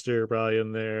 Taskmaster probably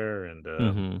in there,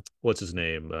 and what's his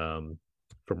name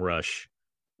from Rush?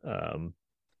 From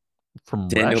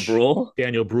Daniel Rush? Bruhl.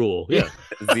 Daniel Bruhl. Yeah.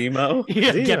 Zemo.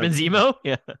 Yeah. Captain Zemo.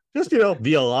 Yeah. Just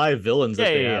the alive villains that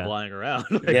they have lying around.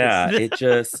 It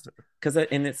just because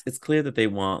and it's clear that they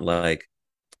want like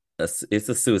it's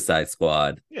a Suicide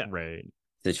Squad. Yeah. Right.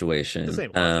 Situation. The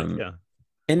same logic, yeah.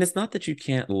 And it's not that you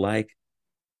can't like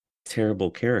terrible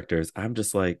characters. I'm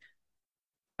just like,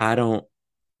 I don't,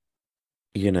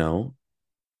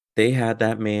 they had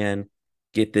that man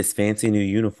get this fancy new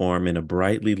uniform in a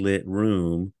brightly lit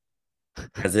room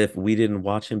as if we didn't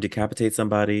watch him decapitate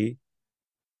somebody.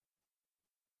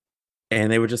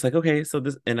 And they were just like, okay, so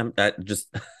this, and I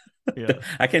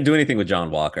can't do anything with John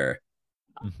Walker.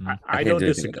 Mm-hmm. I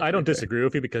don't disagree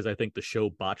with you, because I think the show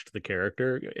botched the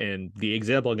character, and the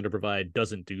example I'm going to provide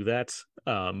doesn't do that.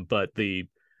 But the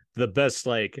best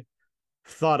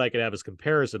thought I could have as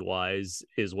comparison wise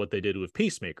is what they did with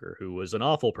Peacemaker, who was an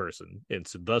awful person in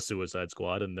the Suicide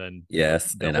Squad, and then I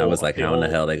was like, how in the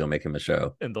hell are they gonna make him a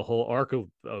show? And the whole arc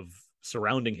of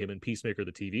surrounding him in Peacemaker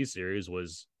the TV series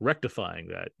was rectifying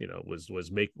that,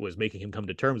 was making him come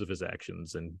to terms with his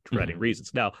actions and providing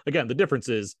reasons. Now, again, the difference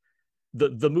is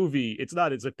the movie, it's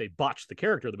not as if they botched the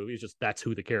character of the movie, it's just that's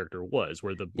who the character was.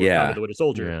 Where the Winter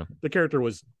Soldier, the character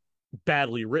was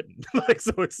badly written.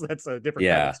 So that's a different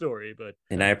kind of story. But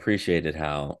I appreciated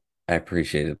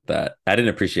that. I didn't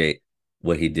appreciate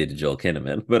what he did to Joel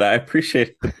Kinnaman, but I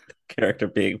appreciate the character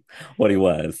being what he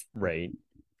was. Right.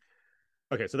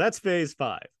 Okay, so that's phase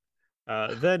 5.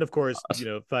 Then of course,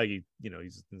 Feige,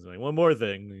 he's like, one more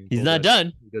thing. He's not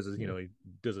done. He does he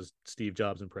does a Steve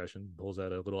Jobs impression, pulls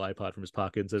out a little iPod from his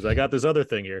pocket and says, I got this other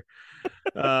thing here.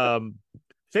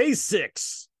 Phase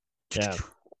 6. Yeah.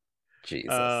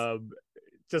 Jesus.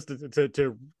 Just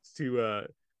to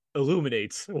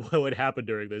illuminate what happened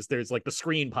during this, there's like the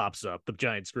screen pops up, the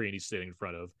giant screen he's sitting in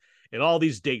front of, and all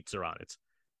these dates are on it.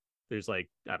 There's I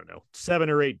don't know, 7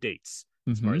 or 8 dates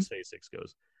as far as phase 6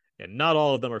 goes. And not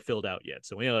all of them are filled out yet.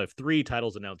 So we only have 3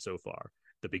 titles announced so far.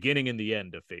 The beginning and the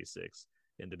end of phase 6.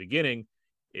 And the beginning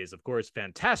is, of course,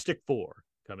 Fantastic Four,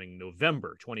 coming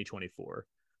November 2024.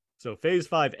 So phase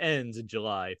 5 ends in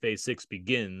July. Phase 6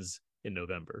 begins in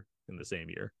November in the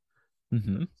same year.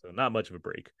 So not much of a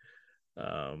break.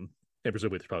 And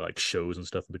presumably there's probably shows and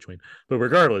stuff in between. But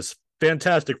regardless,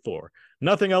 Fantastic Four.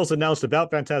 Nothing else announced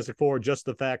about Fantastic Four, just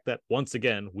the fact that, once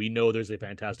again, we know there's a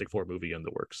Fantastic Four movie in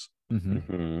the works.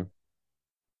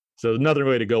 So another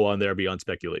way to go on there beyond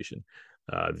speculation.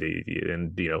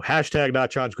 Hashtag not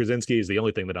John Krasinski is the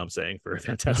only thing that I'm saying for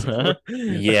Fantastic Four.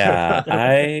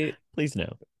 Yeah, please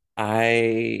no.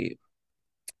 I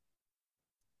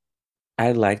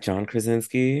like John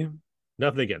Krasinski.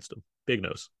 Nothing against him. Big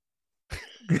nose.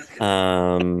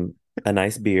 A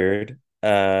nice beard.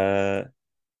 But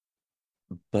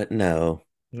no.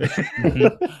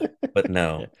 But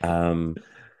no.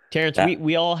 Terrence,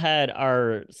 we all had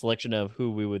our selection of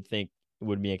who we would think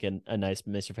would make a nice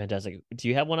Mr. Fantastic. Do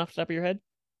you have one off the top of your head?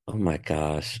 Oh my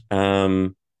gosh.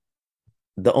 The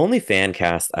only fan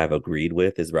cast I've agreed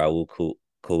with is Raul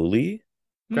Coley.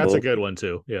 That's a good one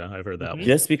too. Yeah, I've heard that one.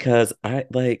 Just because I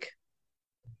like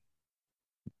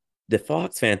the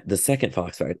second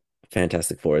Fox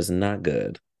Fantastic Four is not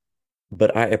good,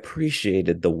 but I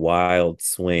appreciated the wild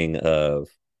swing of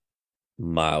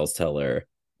Miles Teller,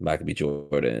 Michael B.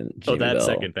 Jordan. Jamie Bell.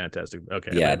 Second Fantastic.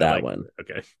 Okay. Yeah, that one.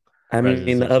 Okay. I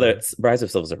mean, the other Rise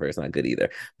of Silver Surfer is not good either,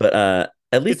 but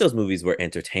at least those movies were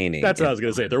entertaining. That's what I was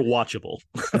gonna say. They're watchable.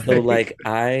 So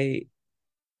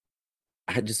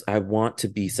I want to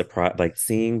be surprised. Like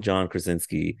seeing John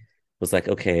Krasinski was like,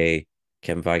 okay,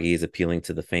 Kevin Feige is appealing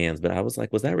to the fans, but I was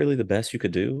like, was that really the best you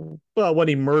could do? Well, when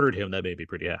he murdered him, that made me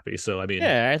pretty happy. So I mean,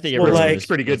 yeah, I think it's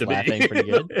pretty good to me. Pretty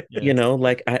good.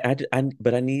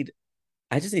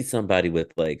 I just need somebody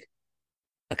with a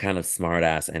kind of smart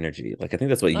ass energy. I think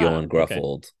that's what Johan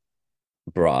Gruffold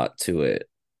brought to it.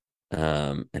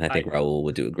 And I think Raul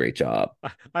would do a great job.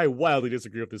 I wildly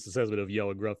disagree with this assessment of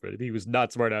Johan Gruffold. He was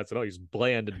not smart ass at all. He's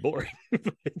bland and boring.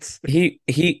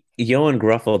 Johan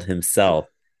Gruffold himself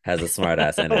has a smart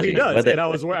ass energy. He does. And I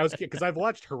was because I've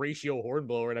watched Horatio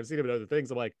Hornblower and I've seen him in other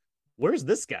things. I'm like, where's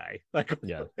this guy?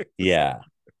 Yeah.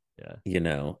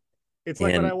 It's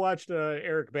like when I watched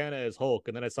Eric Bana as Hulk,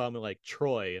 and then I saw him in like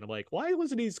Troy, and I'm like, why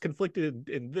wasn't he conflicted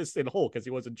in Hulk as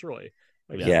he was in Troy?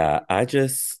 Like, yeah, I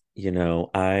just,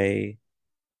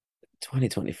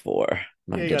 2024.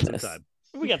 My yeah, you goodness. got some time.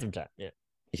 We got some time. Yeah.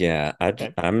 Yeah,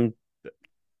 I'm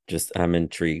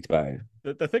intrigued by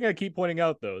the thing I keep pointing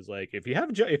out though is like if you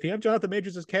have Jonathan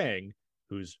Majors as Kang,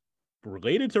 who's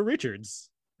related to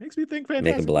Richards, makes me think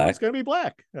Fantastic Four is going to be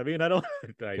black. I mean, I don't.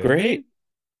 Great.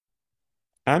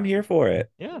 I'm here for it.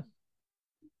 Yeah.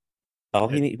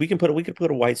 We could put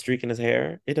a white streak in his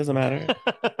hair. It doesn't matter.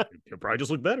 He'll probably just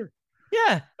look better.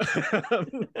 Yeah.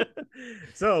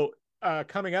 So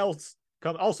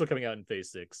also coming out in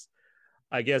Phase 6.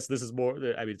 I guess this is more.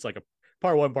 I mean, it's like a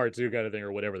part 1, part 2 kind of thing,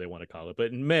 or whatever they want to call it.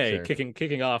 But in May, sure.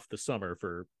 kicking off the summer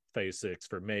for Phase 6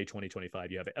 for May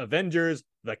 2025, you have Avengers: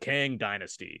 The Kang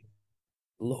Dynasty.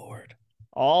 Lord,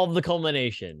 all of the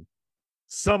culmination.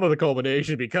 Some of the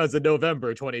culmination, because in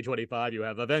November 2025, you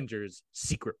have Avengers: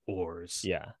 Secret Wars.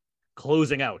 Yeah,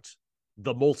 closing out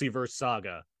the multiverse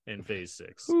saga in Phase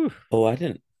 6. Oof. Oh, I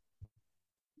didn't.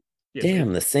 Yes,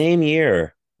 damn, the same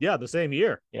year. Yeah, the same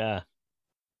year. Yeah.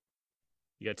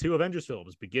 You got 2 Avengers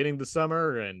films beginning the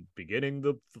summer and beginning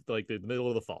the middle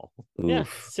of the fall. Oof. Yeah,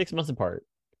 6 months apart.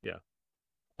 Yeah.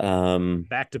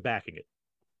 Back to backing it.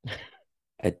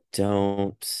 I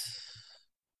don't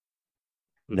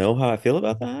know how I feel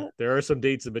about that. There are some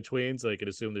dates in between, so I could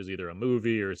assume there's either a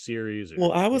movie or a series.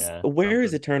 Where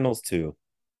is Eternals 2?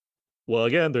 Well,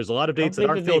 again, there's a lot of dates that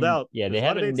aren't filled out. Yeah, they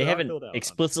haven't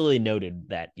explicitly noted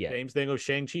that yet. Same thing with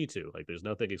Shang-Chi too. Like, there's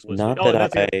nothing explicit.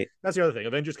 That's the other thing.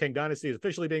 Avengers: Kang Dynasty is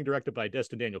officially being directed by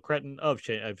Destin Daniel Cretton of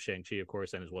Shang-Chi, of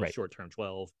course, and as well as Short Term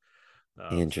 12.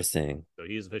 Interesting. So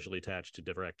he is officially attached to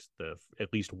direct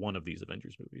at least one of these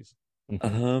Avengers movies.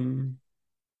 The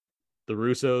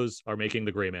Russos are making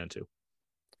the Gray Man too.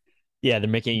 Yeah, they're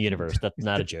making a universe. That's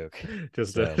not a joke.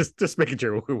 just making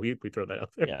sure we throw that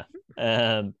out there.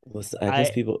 Yeah. Listen, I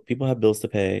guess people have bills to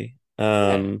pay.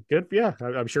 Good. Yeah,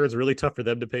 I'm sure it's really tough for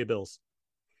them to pay bills.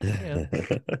 Yeah.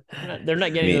 They're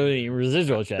not getting any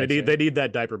residual checks. They need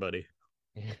that diaper money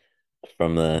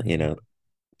from the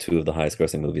 2 of the highest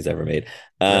grossing movies ever made.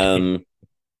 I'm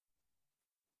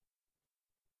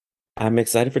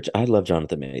excited I love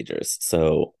Jonathan Majors,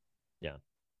 so yeah.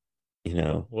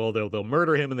 Well, they'll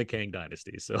murder him in the Kang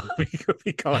Dynasty, so we could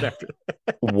be caught after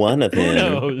that. One of him. Who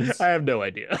knows? I have no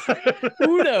idea.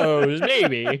 Who knows?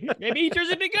 Maybe he turns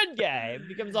into a good guy. It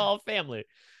becomes all family.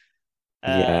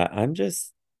 I'm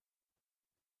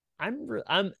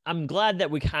glad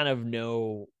that we kind of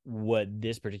know what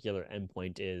this particular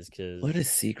endpoint is, because what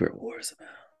is Secret Wars about?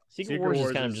 Secret Wars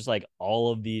is kind of just like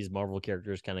all of these Marvel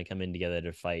characters kind of coming together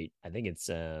to fight. I think it's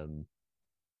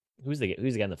who's the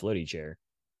guy in the floaty chair?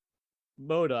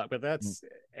 MODOK, but that's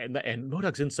and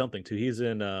MODOK's in something too. He's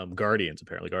in Guardians,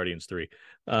 apparently Guardians 3.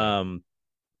 I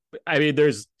mean,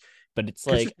 but it's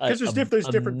like there's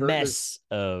different mess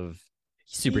of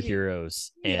superheroes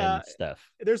and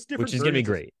stuff. There's different, which is gonna be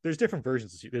great. There's different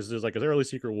versions. There's like an early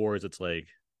Secret Wars. It's like,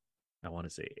 I want to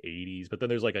say 80s, but then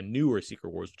there's like a newer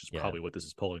Secret Wars, which is probably what this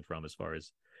is pulling from as far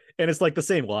as, and it's like the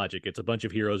same logic. It's a bunch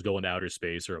of heroes go into outer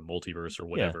space or a multiverse or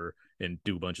whatever and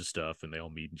do a bunch of stuff, and they all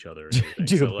meet each other. And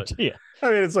I mean,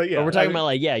 it's like, but we're talking about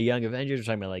like Young Avengers. We're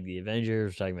talking about like the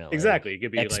Avengers. We're talking about exactly. It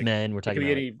could be X-Men. Like, we're talking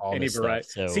about any variety.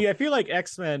 So see, I feel like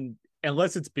X-Men,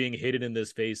 unless it's being hidden in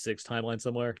this Phase 6 timeline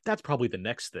somewhere, that's probably the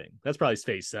next thing. That's probably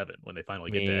Phase 7 when they finally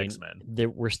get to X-Men.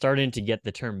 We're starting to get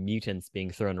the term mutants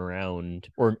being thrown around,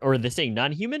 or are they saying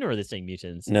non-human, or are they saying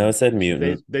mutants? No, it said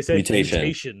mutant. They said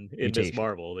mutation in Miss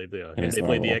Marvel. They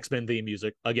played the X-Men theme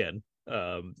music again.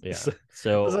 So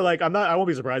like I won't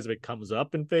be surprised if it comes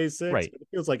up in Phase 6. Right. It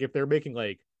feels like if they're making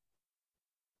like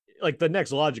the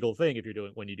next logical thing, if you're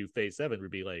doing when you do Phase 7,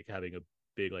 would be like having a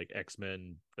big like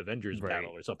X-Men Avengers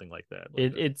battle or something like that.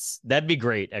 That'd be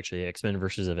great, actually. X-Men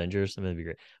versus Avengers, that'd be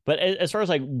great. But as far as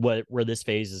like where this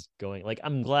phase is going, like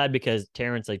I'm glad, because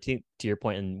Terrence, like to your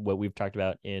point and what we've talked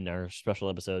about in our special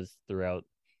episodes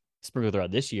sprinkled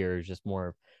throughout this year, is just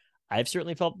more. I've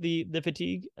certainly felt the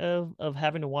fatigue of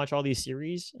having to watch all these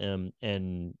series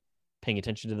and paying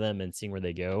attention to them and seeing where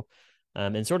they go,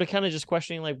 and sort of kind of just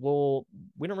questioning like, well,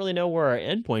 we don't really know where our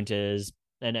endpoint is,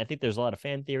 and I think there's a lot of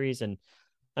fan theories, and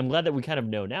I'm glad that we kind of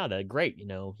know now that, great,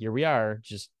 here we are,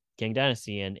 just Kang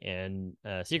Dynasty and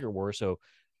Secret War. So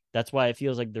that's why it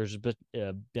feels like there's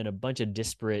been a bunch of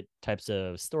disparate types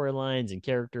of storylines and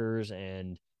characters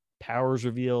and powers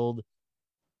revealed.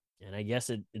 And I guess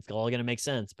it's all going to make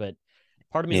sense. But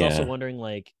part of me is also wondering,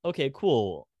 like, okay,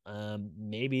 cool.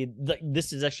 Maybe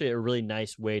this is actually a really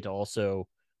nice way to also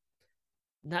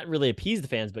not really appease the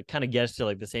fans, but kind of gets to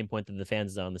like the same point that the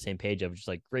fans are on the same page of, just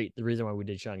like, great, the reason why we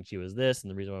did Shang-Chi was this,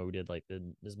 and the reason why we did like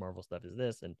this Marvel stuff is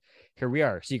this, and here we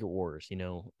are, Secret Wars,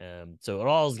 so it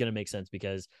all is going to make sense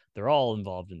because they're all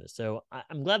involved in this. So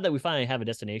I'm glad that we finally have a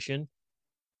destination.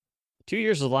 2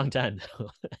 years is a long time though.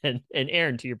 and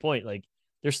Aaron, to your point, like,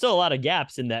 there's still a lot of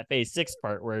gaps in that phase 6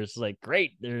 part where it's like,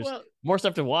 great, there's more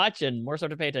stuff to watch and more stuff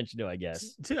to pay attention to, I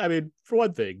guess. I mean, for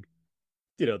one thing,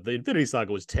 the Infinity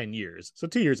Saga was 10 years. So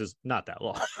 2 years is not that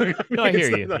long. No, I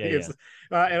hear you.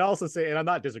 And also say, and I'm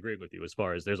not disagreeing with you as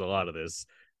far as there's a lot of this.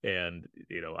 And,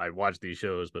 I watch these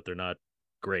shows, but they're not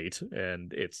great.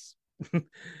 And it's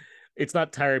it's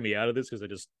not tiring me out of this because it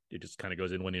just kind of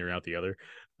goes in one ear and out the other.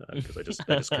 Because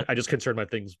I just concern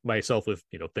myself with,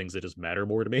 things that just matter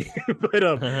more to me.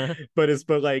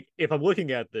 but like, if I'm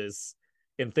looking at this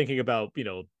and thinking about,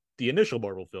 the initial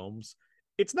Marvel films,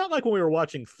 it's not like when we were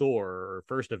watching Thor or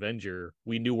First Avenger,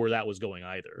 we knew where that was going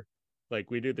either. Like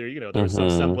we did there, there was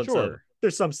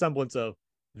some semblance of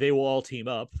they will all team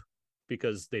up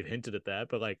because they've hinted at that,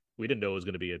 but like we didn't know it was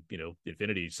going to be a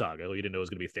Infinity Saga. We didn't know it was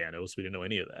going to be Thanos. We didn't know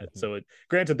any of that. So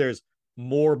granted, there's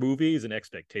more movies and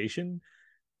expectation,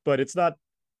 but it's not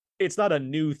a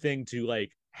new thing to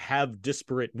like have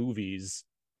disparate movies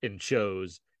and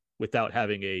shows without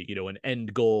having an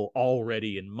end goal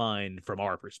already in mind from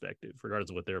our perspective, regardless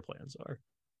of what their plans are.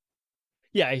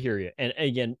 Yeah, I hear you. And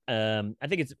again, I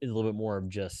think it's a little bit more of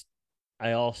just,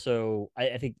 I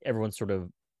think everyone's sort of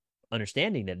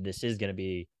understanding that this is going to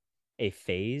be a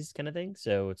phase kind of thing.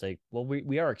 So it's like, well,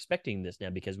 we are expecting this now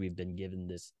because we've been given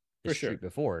this treat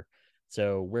before.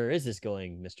 So where is this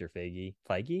going, Mr.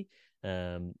 Feige?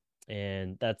 And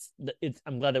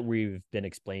I'm glad that we've been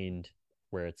explained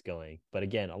where it's going. But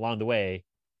again, along the way,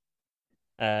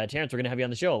 Terrence, we're gonna have you on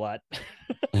the show a lot.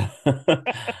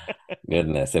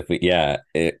 Goodness, I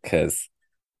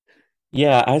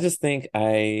just think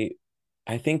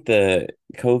I think the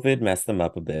COVID messed them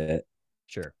up a bit.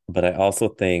 Sure. But I also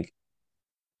think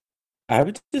I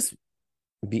would just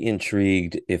be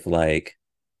intrigued if like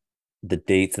the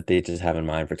dates that they just have in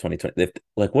mind for 2020.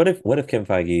 What if Kevin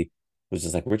Feige was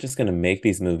just like, we're just going to make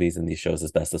these movies and these shows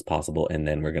as best as possible, and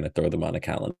then we're going to throw them on a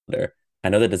calendar. I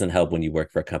know that doesn't help when you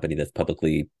work for a company that's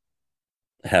publicly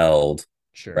held,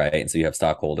 sure, right? And so you have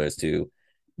stockholders to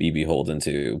be beholden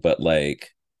to, but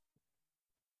like,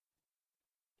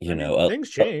 things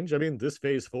change. I mean, this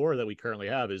phase 4 that we currently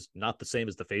have is not the same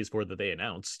as the phase 4 that they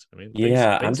announced. I mean,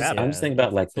 I'm just thinking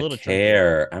about like the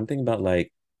care. I'm thinking about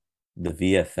like the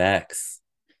VFX.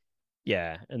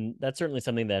 Yeah, and that's certainly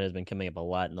something that has been coming up a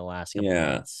lot in the last couple of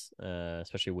months,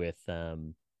 especially with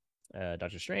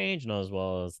Doctor Strange and as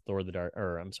well as Thor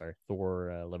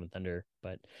Love and Thunder.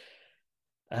 But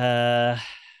I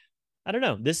don't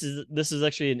know. This is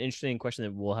actually an interesting question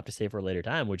that we'll have to save for a later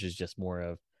time, which is just more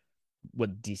of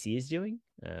what DC is doing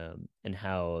and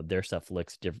how their stuff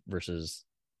looks versus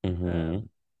the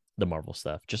Marvel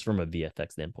stuff, just from a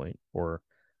VFX standpoint, or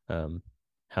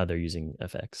how they're using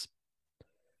FX.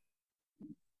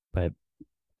 But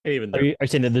even are you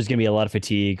saying that there's going to be a lot of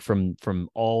fatigue from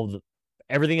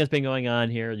everything that's been going on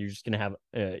here? You're just going to have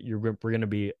we're going to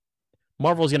be,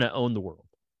 Marvel's going to own the world.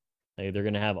 Like, they're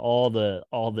going to have all the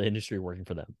industry working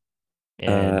for them,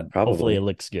 and hopefully it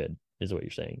looks good, is what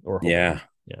you're saying. Or yeah.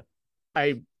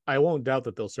 I won't doubt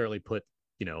that they'll certainly put,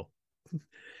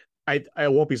 I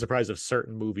won't be surprised if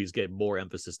certain movies get more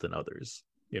emphasis than others.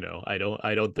 I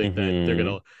don't think that they're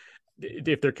gonna,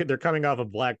 if they're coming off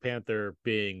of Black Panther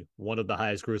being one of the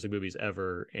highest grossing movies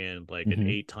ever and like an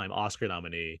 8-time Oscar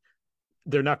nominee,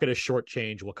 they're not going to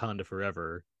shortchange Wakanda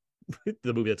Forever,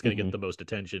 the movie that's going to get the most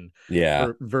attention.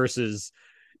 Yeah. Versus,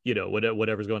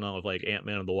 whatever's going on with like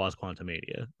Ant-Man and the Wasp: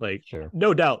 Quantumania. Like, sure,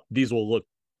 no doubt these will look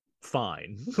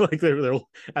fine. Like they're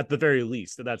at the very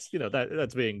least, and that's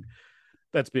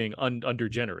that's being under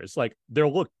generous. Like,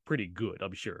 they'll look pretty good,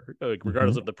 I'm sure. Like,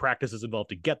 regardless of the practices involved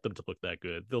to get them to look that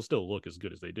good, they'll still look as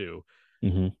good as they do.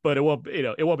 But it won't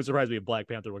be surprising if Black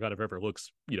Panther Wakanda Forever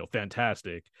looks,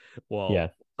 thfantastic,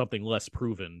 while something less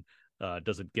proven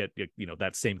doesn't get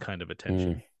that same kind of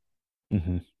attention.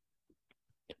 Can't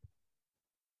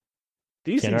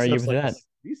argue with that.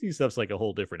 DC stuff's like a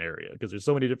whole different area because there's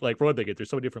so many different, like, for one thing, there's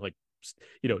so many different, like,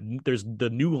 there's the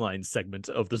New Line segment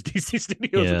of those DC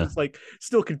studios, which is like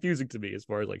still confusing to me as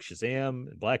far as like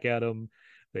Shazam and Black Adam,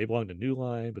 they belong to New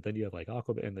Line, but then you have like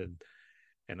Aquaman,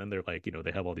 and then they're like,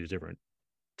 they have all these different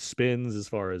spins as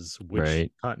far as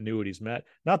which continuities met.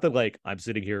 Not that like I'm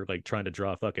sitting here like trying to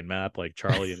draw a fucking map like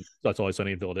Charlie and That's Always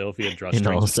Sunny in Philadelphia and draw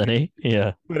Sunny,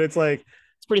 but it's like,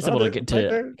 It's pretty simple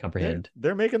to comprehend.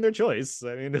 They're making their choice.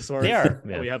 I mean, as far they as are.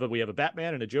 Yeah. we have a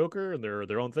Batman and a Joker, and they're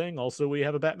their own thing. Also, we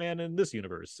have a Batman in this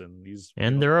universe,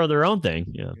 and they're their own thing.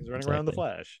 Yeah, he's running around the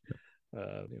Flash.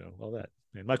 All that.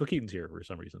 And Michael Keaton's here for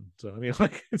some reason. So I mean,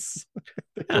 like, it's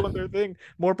they're doing their thing.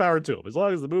 More power to them. As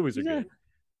long as the movies are good,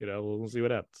 we'll see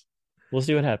what happens. We'll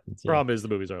see what happens. Problem is the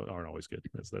movies aren't always good.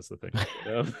 That's the thing.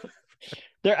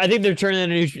 I think they're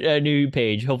turning a new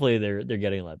page. Hopefully they're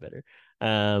getting a lot better.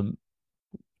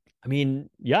 I mean,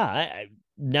 yeah.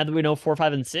 Now that we know 4,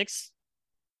 5, and 6,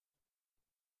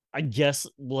 I guess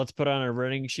let's put on our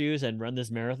running shoes and run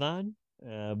this marathon.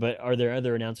 But are there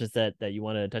other announcements that you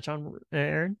want to touch on,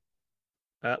 Aaron?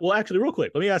 Well, actually, real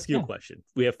quick, let me ask you a question.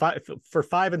 We have 5 for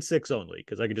 5 and 6 only,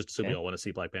 because I can just assume we all want to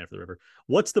see Black Panther: The River.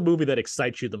 What's the movie that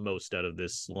excites you the most out of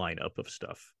this lineup of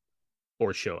stuff,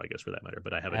 or show, I guess, for that matter?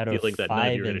 But I have a feeling that none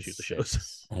of you are going to choose the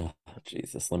shows. Oh,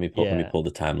 Jesus, let me pull the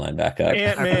timeline back up.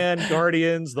 Ant-Man,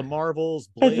 Guardians, The Marvels,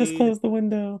 Blade, I just closed the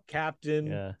window.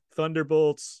 Captain,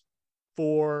 Thunderbolts,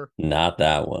 4, not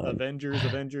that one.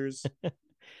 Avengers.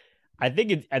 I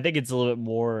think it's a little bit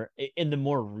more in the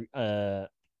more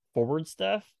forward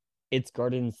stuff. It's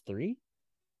Guardians 3.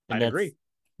 And I agree,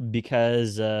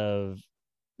 because of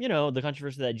the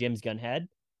controversy that James Gunn had.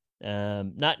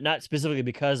 Not specifically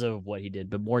because of what he did,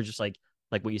 but more just like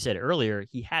what you said earlier.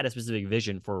 He had a specific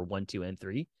vision for 1, 2, and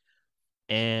 3,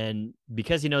 and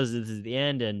because he knows this is the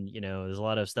end, and there's a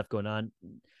lot of stuff going on.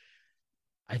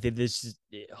 I think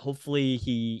hopefully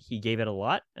he gave it a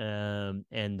lot, and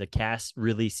the cast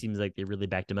really seems like they really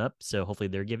backed him up. So hopefully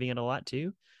they're giving it a lot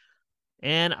too.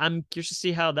 And I'm curious to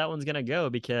see how that one's gonna go,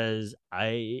 because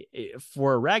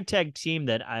for a ragtag team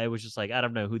that I was just like, I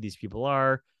don't know who these people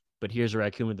are, but here's a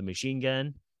raccoon with a machine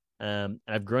gun.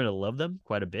 I've grown to love them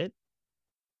quite a bit.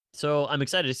 So I'm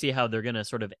excited to see how they're gonna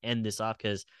sort of end this off,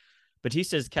 because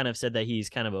Batista's kind of said that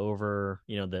he's kind of over,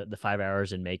 the 5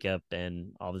 hours in makeup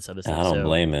and all this other stuff. I don't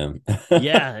blame him.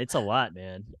 Yeah, it's a lot,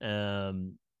 man.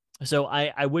 So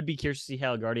I would be curious to see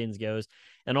how Guardians goes.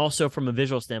 And also from a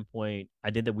visual standpoint,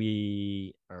 I did that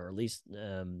or at least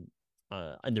in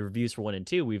the reviews for 1 and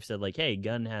 2, we've said like, hey,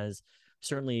 Gunn has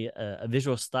certainly a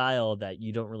visual style that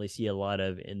you don't really see a lot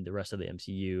of in the rest of the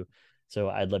MCU. So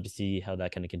I'd love to see how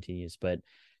that kind of continues. But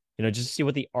just to see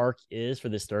what the arc is for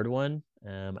this third one,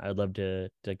 I'd love to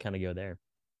kind of go there.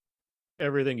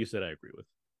 Everything you said, I agree with.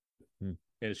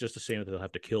 And it's just a shame that they'll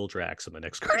have to kill Drax in the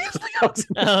next Guardians of the Galaxy.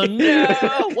 Oh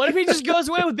no! What if he just goes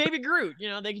away with Baby Groot?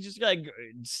 They can just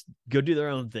go do their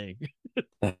own thing.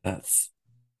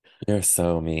 You're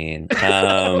so mean.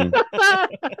 How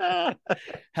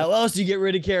else do you get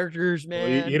rid of characters,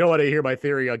 man? Well, you don't want to hear my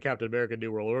theory on Captain America: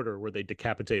 New World Order, where they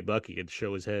decapitate Bucky and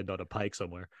show his head on a pike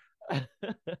somewhere.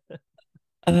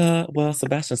 Well,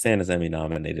 Sebastian Stan is Emmy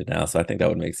nominated now, so I think that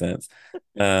would make sense.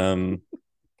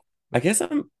 I guess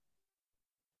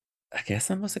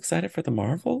I'm most excited for the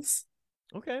Marvels.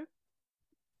 Okay.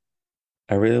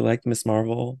 I really liked Miss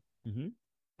Marvel. Mm-hmm.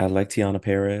 I like Tiana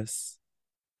Paris.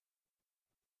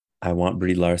 I want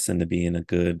Brie Larson to be in a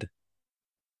good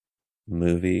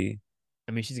movie.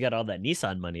 I mean, she's got all that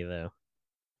Nissan money though.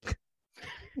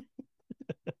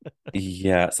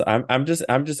 Yeah, so I'm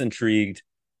just intrigued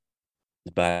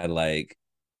by like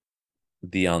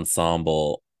the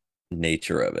ensemble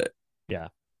nature of it. Yeah.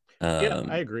 Yeah,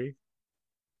 I agree.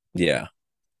 Yeah.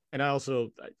 And I also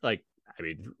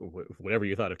whatever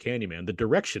you thought of Candyman, the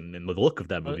direction and the look of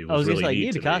that movie was really neat.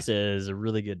 Nia DaCosta is a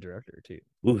really good director too.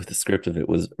 Ooh, the script of it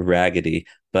was raggedy,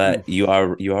 but you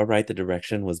are right. The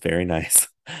direction was very nice.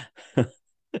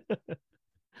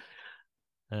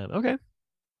 Okay.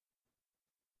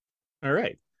 All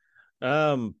right.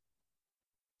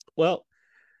 Well,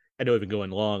 I know we've been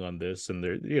going long on this, and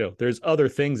there's other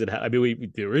things that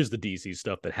there is the DC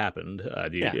stuff that happened.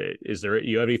 You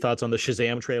have any thoughts on the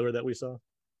Shazam trailer that we saw?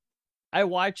 I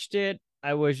watched it.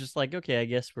 I was just like, okay, I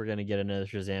guess we're gonna get another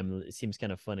Shazam. It seems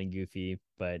kind of fun and goofy,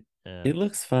 but it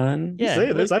looks fun. Yeah,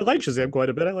 I like Shazam quite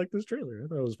a bit. I like this trailer. I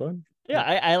thought it was fun. Yeah,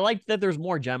 I liked that there's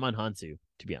more Djimon Hounsou,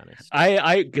 to be honest.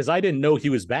 Because I didn't know he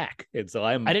was back, and so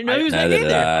I didn't know he was back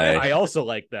either. I also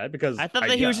like that because I thought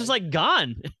that he was just like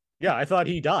gone. Yeah, I thought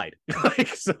he died. I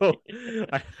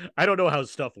don't know how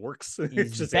stuff works.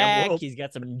 He's just back. World. He's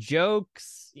got some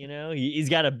jokes. He's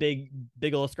got a big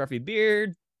old scruffy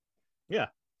beard. Yeah,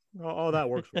 all that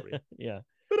works for me. Yeah,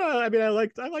 but I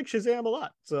like Shazam a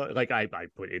lot. So I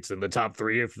put it's in the top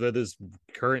 3 of this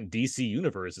current DC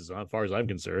universe as far as I'm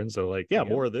concerned. So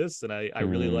more of this, and I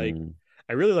really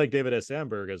like David S.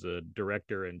 Sandberg as a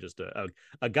director and just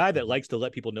a guy that likes to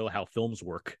let people know how films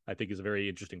work. I think is a very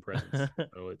interesting presence.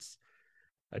 So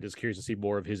I'm just curious to see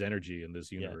more of his energy in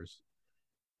this universe.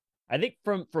 I think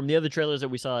from the other trailers that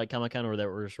we saw at Comic-Con or that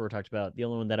were sort of talked about, the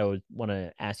only one that I would want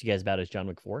to ask you guys about is John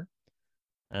Wick 4.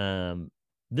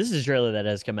 This is a trailer that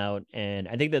has come out, and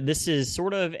I think that this is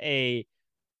sort of this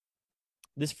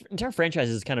entire franchise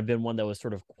has kind of been one that was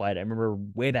sort of quiet. I remember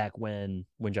way back when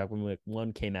John Wick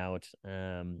 1 came out,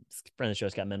 friend of the show,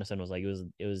 Scott Mendelson, was like,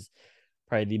 it was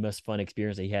probably the most fun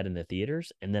experience that he had in the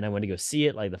theaters. And then I went to go see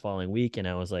it like the following week, and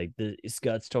I was like,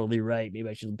 Scott's totally right. Maybe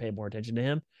I should pay more attention to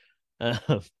him.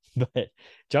 But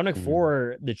John Wick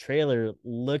 4, the trailer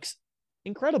looks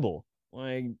incredible.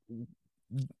 Like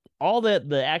all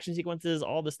the action sequences,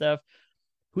 all the stuff,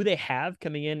 who they have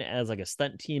coming in as like a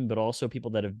stunt team, but also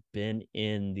people that have been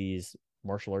in these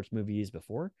martial arts movies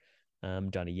before.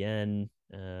 Donnie Yen,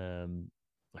 I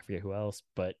forget who else,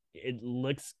 but it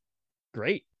looks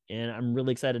great. And I'm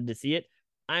really excited to see it.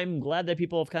 I'm glad that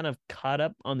people have kind of caught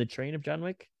up on the train of John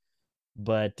Wick.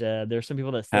 But there's some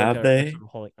people that still have they?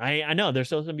 Holding. I know there's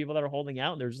still some people that are holding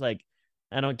out. They're just like,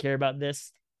 I don't care about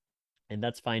this, and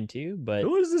that's fine too. But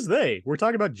who is this? We're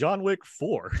talking about John Wick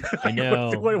 4. I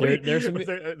know.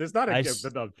 There's not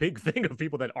a big thing of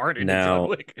people that aren't in John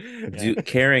Wick.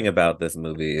 Caring about this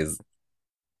movie is,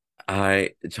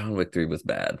 John Wick 3 was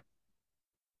bad.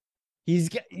 He's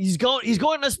going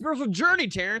on a spiritual journey,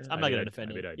 Terrence. I'm not going to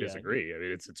defend it. I disagree. Yeah. I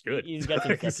mean, it's good. He's got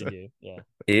some stuff to do. Yeah,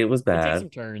 it was bad. Take some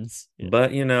turns,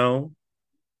 but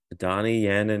Donnie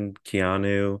Yen and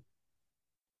Keanu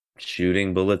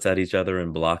shooting bullets at each other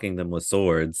and blocking them with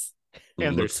swords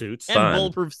and their suits and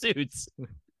bulletproof suits.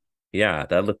 Yeah,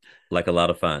 that looked like a lot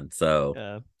of fun.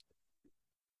 So,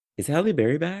 is Halle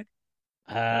Berry back?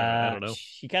 I don't know.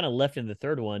 She kind of left in the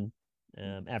third one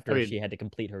after she had to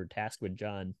complete her task with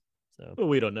John. So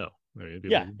we don't know.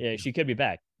 Yeah, she could be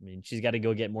back. I mean, she's got to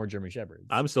go get more German Shepherds.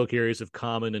 I'm still curious if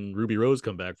Common and Ruby Rose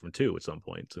come back from 2 at some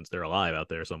point, since they're alive out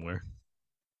there somewhere.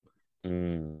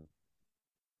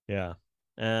 Yeah.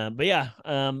 But yeah,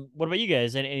 what about you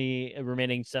guys? Any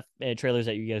remaining stuff, trailers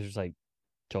that you guys are just like,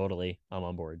 totally, I'm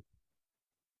on board?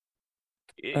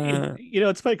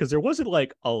 It's funny because there wasn't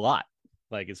like a lot,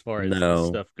 like as far as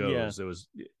stuff goes. It was,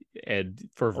 and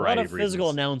for a variety of reasons. Physical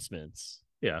announcements.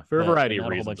 Yeah, for a variety of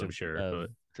reasons, I'm sure.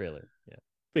 But trailer,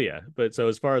 But so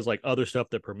as far as like other stuff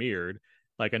that premiered,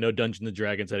 like I know Dungeons and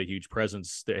Dragons had a huge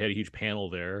presence. They had a huge panel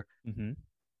there. Mm-hmm.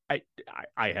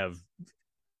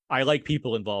 I like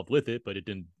people involved with it, but it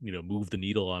didn't, move the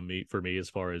needle for me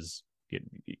as far as,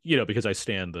 because I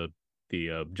stand the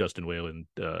Justin Whalen,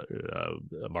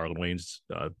 Marlon Wayne's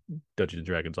Dungeons and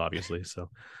Dragons, obviously.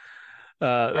 So,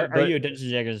 are you a Dungeons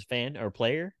and Dragons fan or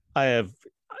player? I have.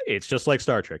 It's just like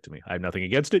Star Trek to me. I have nothing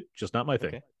against it, just not my thing.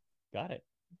 Okay. Got it.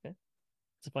 Okay,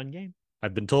 it's a fun game.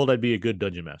 I've been told I'd be a good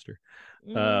dungeon master.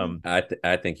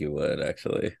 I think you would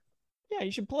actually. Yeah,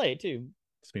 you should play it too.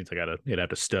 This means you'd have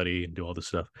to study and do all this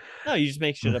stuff. No, you just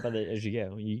make shit up as you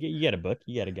go. You get a book.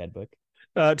 You got a guidebook.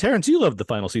 Terrence, you loved the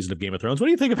final season of Game of Thrones. What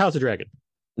do you think of House of Dragon?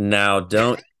 Now,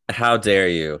 how dare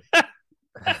you?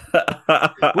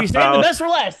 We saved the best for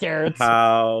last, Terrence.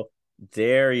 How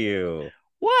dare you?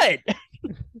 What?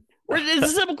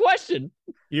 It's a simple question.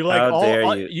 You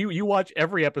like you watch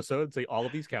every episode and say all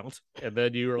of these count, and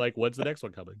then you are like, when's the next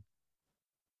one coming?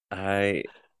 The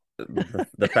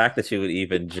fact that you would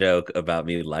even joke about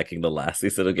me liking the last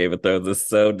season of Game of Thrones is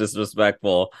so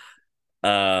disrespectful.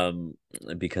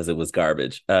 Because it was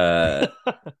garbage. Arguably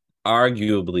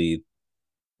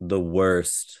the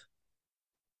worst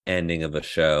ending of a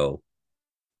show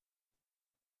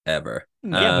ever.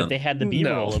 Yeah, but they had the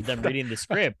B-roll of them reading the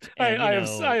script. And,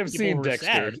 I have seen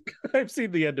Dexter. I've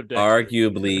seen the end of Dexter.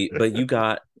 Arguably, but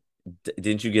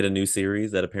didn't you get a new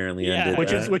series that apparently ended?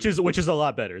 Which is a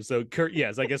lot better. So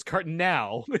yes, I guess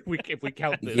now if we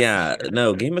count this. Yeah,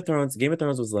 no, Game of Thrones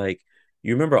was like,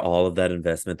 you remember all of that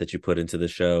investment that you put into the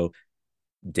show,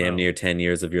 damn near 10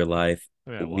 years of your life.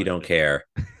 Yeah, we don't care.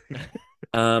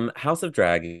 House of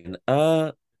Dragon.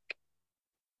 I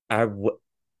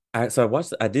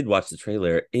did watch the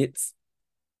trailer.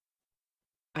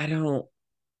 I don't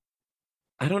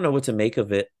know what to make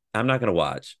of it. I'm not gonna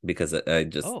watch because I'm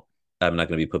not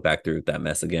gonna be put back through that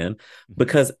mess again.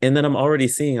 And then I'm already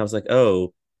seeing, I was like,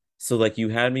 oh, so like you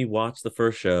had me watch the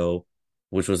first show,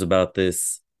 which was about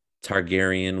this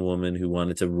Targaryen woman who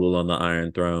wanted to rule on the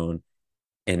Iron Throne,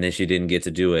 and then she didn't get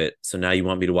to do it. So now you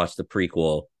want me to watch the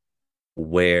prequel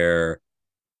where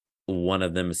one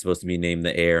of them is supposed to be named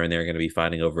the heir and they're going to be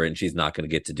fighting over it and she's not going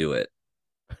to get to do it.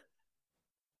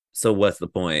 So what's the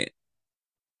point?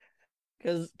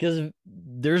 Because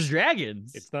there's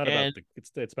dragons. It's not about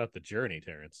it's about the journey,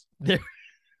 Terrence. The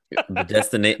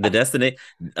destination.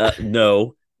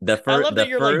 No. I love that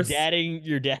you're dadding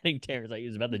Terrence like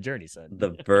it's about the journey, son.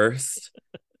 The first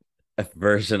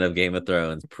version of Game of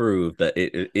Thrones proved that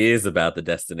it is about the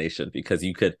destination, because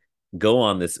you could go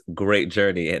on this great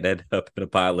journey and end up in a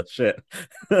pile of shit.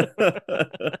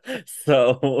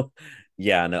 So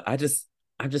yeah, no, I'm just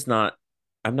not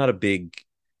I'm not a big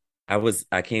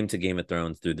I came to Game of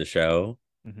Thrones through the show.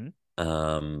 Mm-hmm.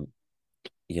 Um,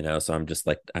 so I'm just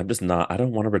not I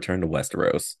don't want to return to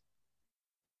Westeros.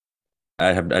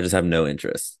 I just have no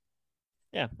interest.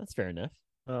 Yeah, that's fair enough.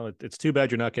 Well, it's too bad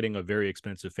you're not getting a very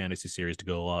expensive fantasy series to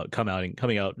go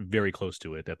coming out very close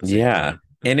to it at the same Yeah. time.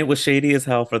 And it was shady as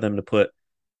hell for them to put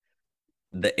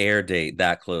the air date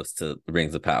that close to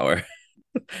Rings of Power.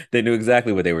 They knew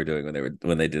exactly what they were doing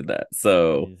when they did that.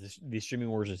 So these streaming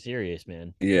wars are serious,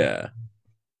 man. yeah.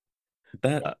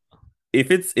 That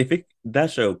if it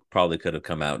that show probably could have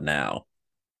come out now,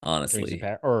 honestly.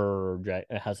 Or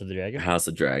House of the Dragon. House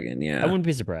of Dragon, yeah. I wouldn't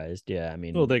be surprised. Yeah, I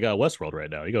mean, well, they got Westworld right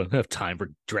now. You don't have time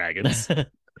for dragons.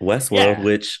 Westworld, yeah.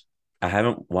 Which I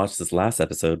haven't watched this last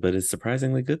episode, but it's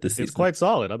surprisingly good this season. It's quite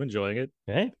solid. I'm enjoying it.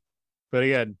 Okay. But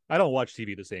again, I don't watch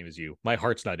TV the same as you. My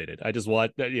heart's not in it. I just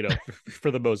watch, for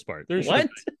the most part. There's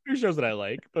shows that I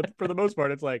like, but for the most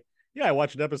part, it's like, yeah, I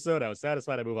watched an episode. I was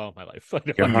satisfied. I move on with my life.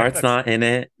 Your heart's not in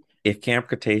it. If Camp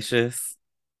Cretaceous,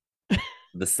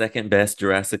 the second best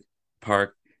Jurassic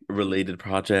Park related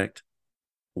project,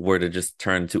 were to just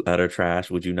turn to utter trash,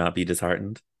 would you not be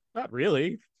disheartened? Not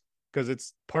really, because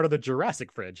it's part of the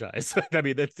Jurassic franchise. I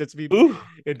mean,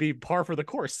 it'd be par for the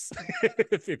course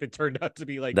if it turned out to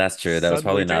be like. That's true. That was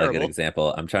probably not a good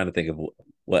example. I'm trying to think of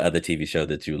what other TV show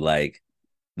that you like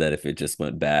that if it just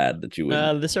went bad that you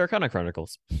would. The Sarah Connor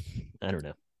Chronicles. I don't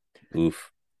know.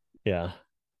 Oof. Yeah.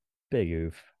 Big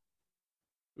oof.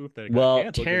 Oof.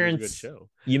 Well, Terrence,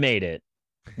 you made it.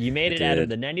 You made it out of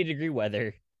the 90-degree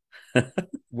weather.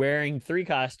 Wearing 3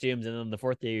 costumes, and then the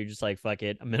 4th day you're just like, fuck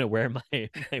it, I'm gonna wear my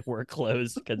work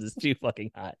clothes because it's too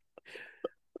fucking hot.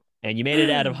 And you made it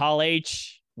out of Hall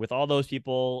H with all those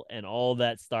people and all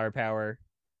that star power.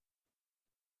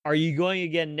 Are you going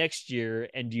again next year,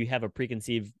 and do you have a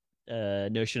preconceived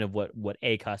notion of what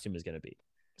a costume is going to be?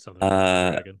 Something from House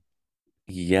of Dragon.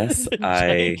 Yes,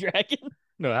 Dragon?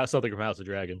 No, something from House of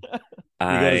Dragon.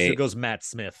 It goes Matt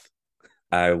Smith.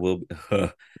 I will.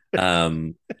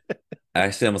 I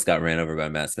actually almost got ran over by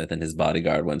Matt Smith and his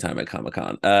bodyguard one time at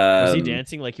Comic-Con. Was he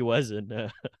dancing like he was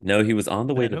in? No, he was on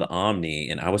the way to the Omni,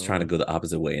 and I was trying to go the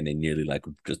opposite way, and they nearly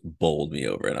just bowled me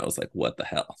over, and I was like, "What the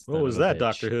hell?" What was that,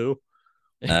 Doctor Who?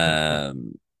 I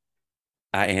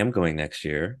am going next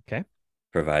year. Okay,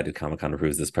 provided Comic-Con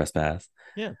approves this press pass.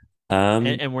 Yeah.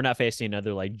 And we're not facing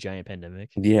another giant pandemic.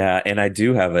 Yeah, and I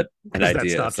do have an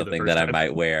idea of something that I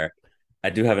might wear. I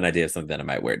do have an idea of something that I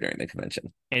might wear during the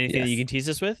convention. Anything that you can tease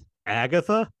us with?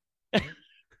 Agatha?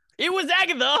 It was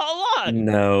Agatha all along.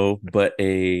 No, but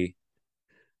in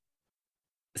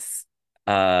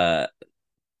a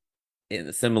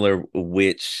similar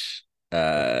witch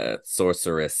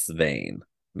sorceress vein,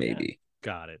 maybe.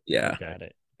 Yeah. Got it. Yeah. Got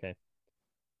it. Okay.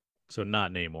 So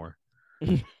not Namor.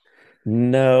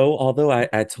 No, although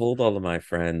I told all of my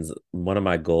friends one of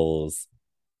my goals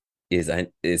is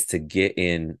to get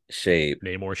in shape.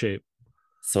 Namor shape.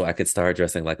 So I could start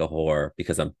dressing like a whore,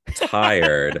 because I'm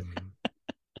tired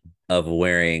of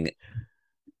wearing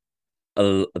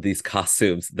these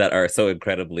costumes that are so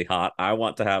incredibly hot. I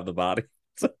want to have the body.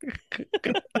 So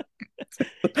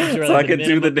I can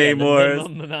do the Namors.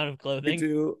 The amount of clothing.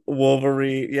 Do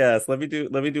Wolverine. Yes, let me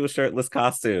do a shirtless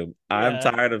costume. Yeah. I'm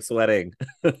tired of sweating.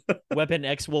 Weapon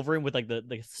X Wolverine with the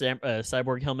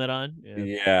cyborg helmet on.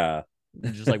 Yeah.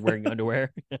 Just wearing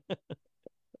underwear.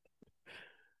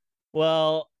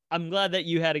 Well, I'm glad that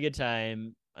you had a good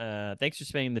time. Thanks for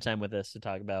spending the time with us to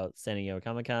talk about San Diego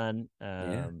Comic-Con.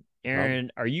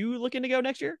 Aaron, are you looking to go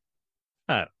next year?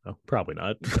 I don't know. Probably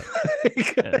not.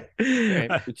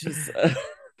 Right.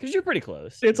 Because you're pretty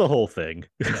close. It's a whole thing.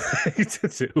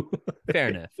 Fair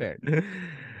enough.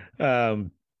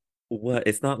 What?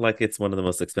 It's not like it's one of the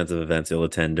most expensive events you'll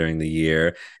attend during the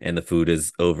year, and the food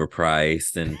is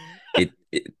overpriced, and it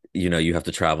you have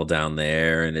to travel down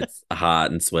there, and it's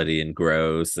hot and sweaty and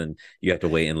gross, and you have to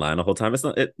wait in line the whole time. It's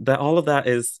not that all of that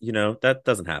is that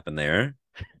doesn't happen there.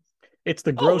 It's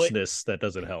the grossness that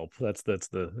doesn't help. That's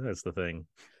the thing.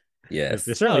 Yes,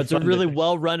 it's a really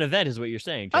well-run event, is what you're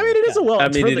saying. I mean, it is a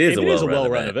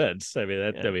well-run event. I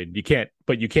mean, you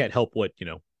can't help what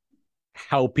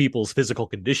how people's physical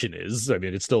condition is. I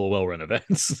mean, it's still a well-run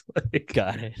event.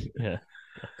 Got it. Yeah.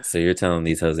 So you're telling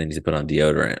these hoes they need to put on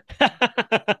deodorant?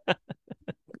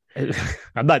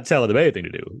 I'm not telling them anything to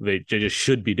do. They just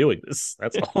should be doing this.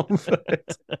 That's all.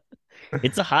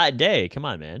 It's a hot day. Come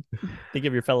on, man. Think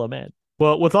of your fellow man.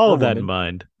 Well, with all of that in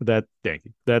mind, thank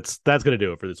you. That's going to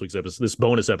do it for this week's episode, this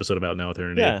bonus episode about Now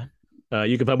Eternity. Yeah.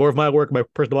 You can find more of my work, my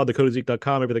personal blog,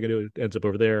 thecodeofzeke.com. Everything I do ends up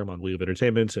over there. I'm on Wheel of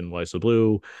Entertainment and Why So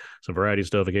Blue, some variety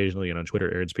stuff occasionally, and on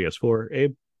Twitter, Aaron's PS4.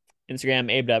 Abe?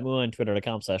 Instagram, abe.moon,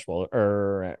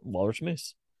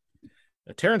 twitter.com/walrusmoose.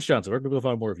 Terrence Johnson, where can people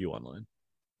find more of you online?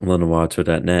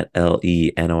 Lenoirauteur.net,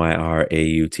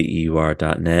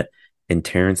 LENOIRAUTEUR.net, and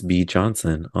Terrence B.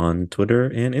 Johnson on Twitter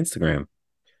and Instagram.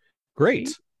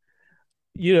 Great.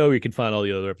 You can find all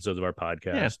the other episodes of our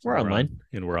podcast. Yeah, we're online.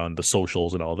 And we're on the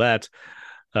socials and all that.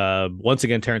 Once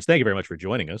again, Terrence, thank you very much for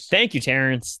joining us. Thank you,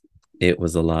 Terrence. It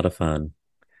was a lot of fun.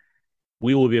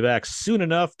 We will be back soon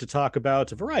enough to talk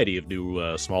about a variety of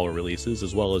new smaller releases,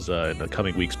 as well as in the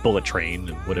coming weeks, Bullet Train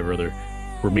and whatever other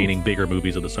remaining bigger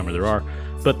movies of the summer there are.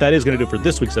 But that is going to do it for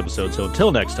this week's episode. So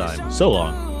until next time, so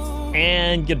long.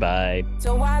 And goodbye.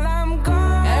 So while I'm gone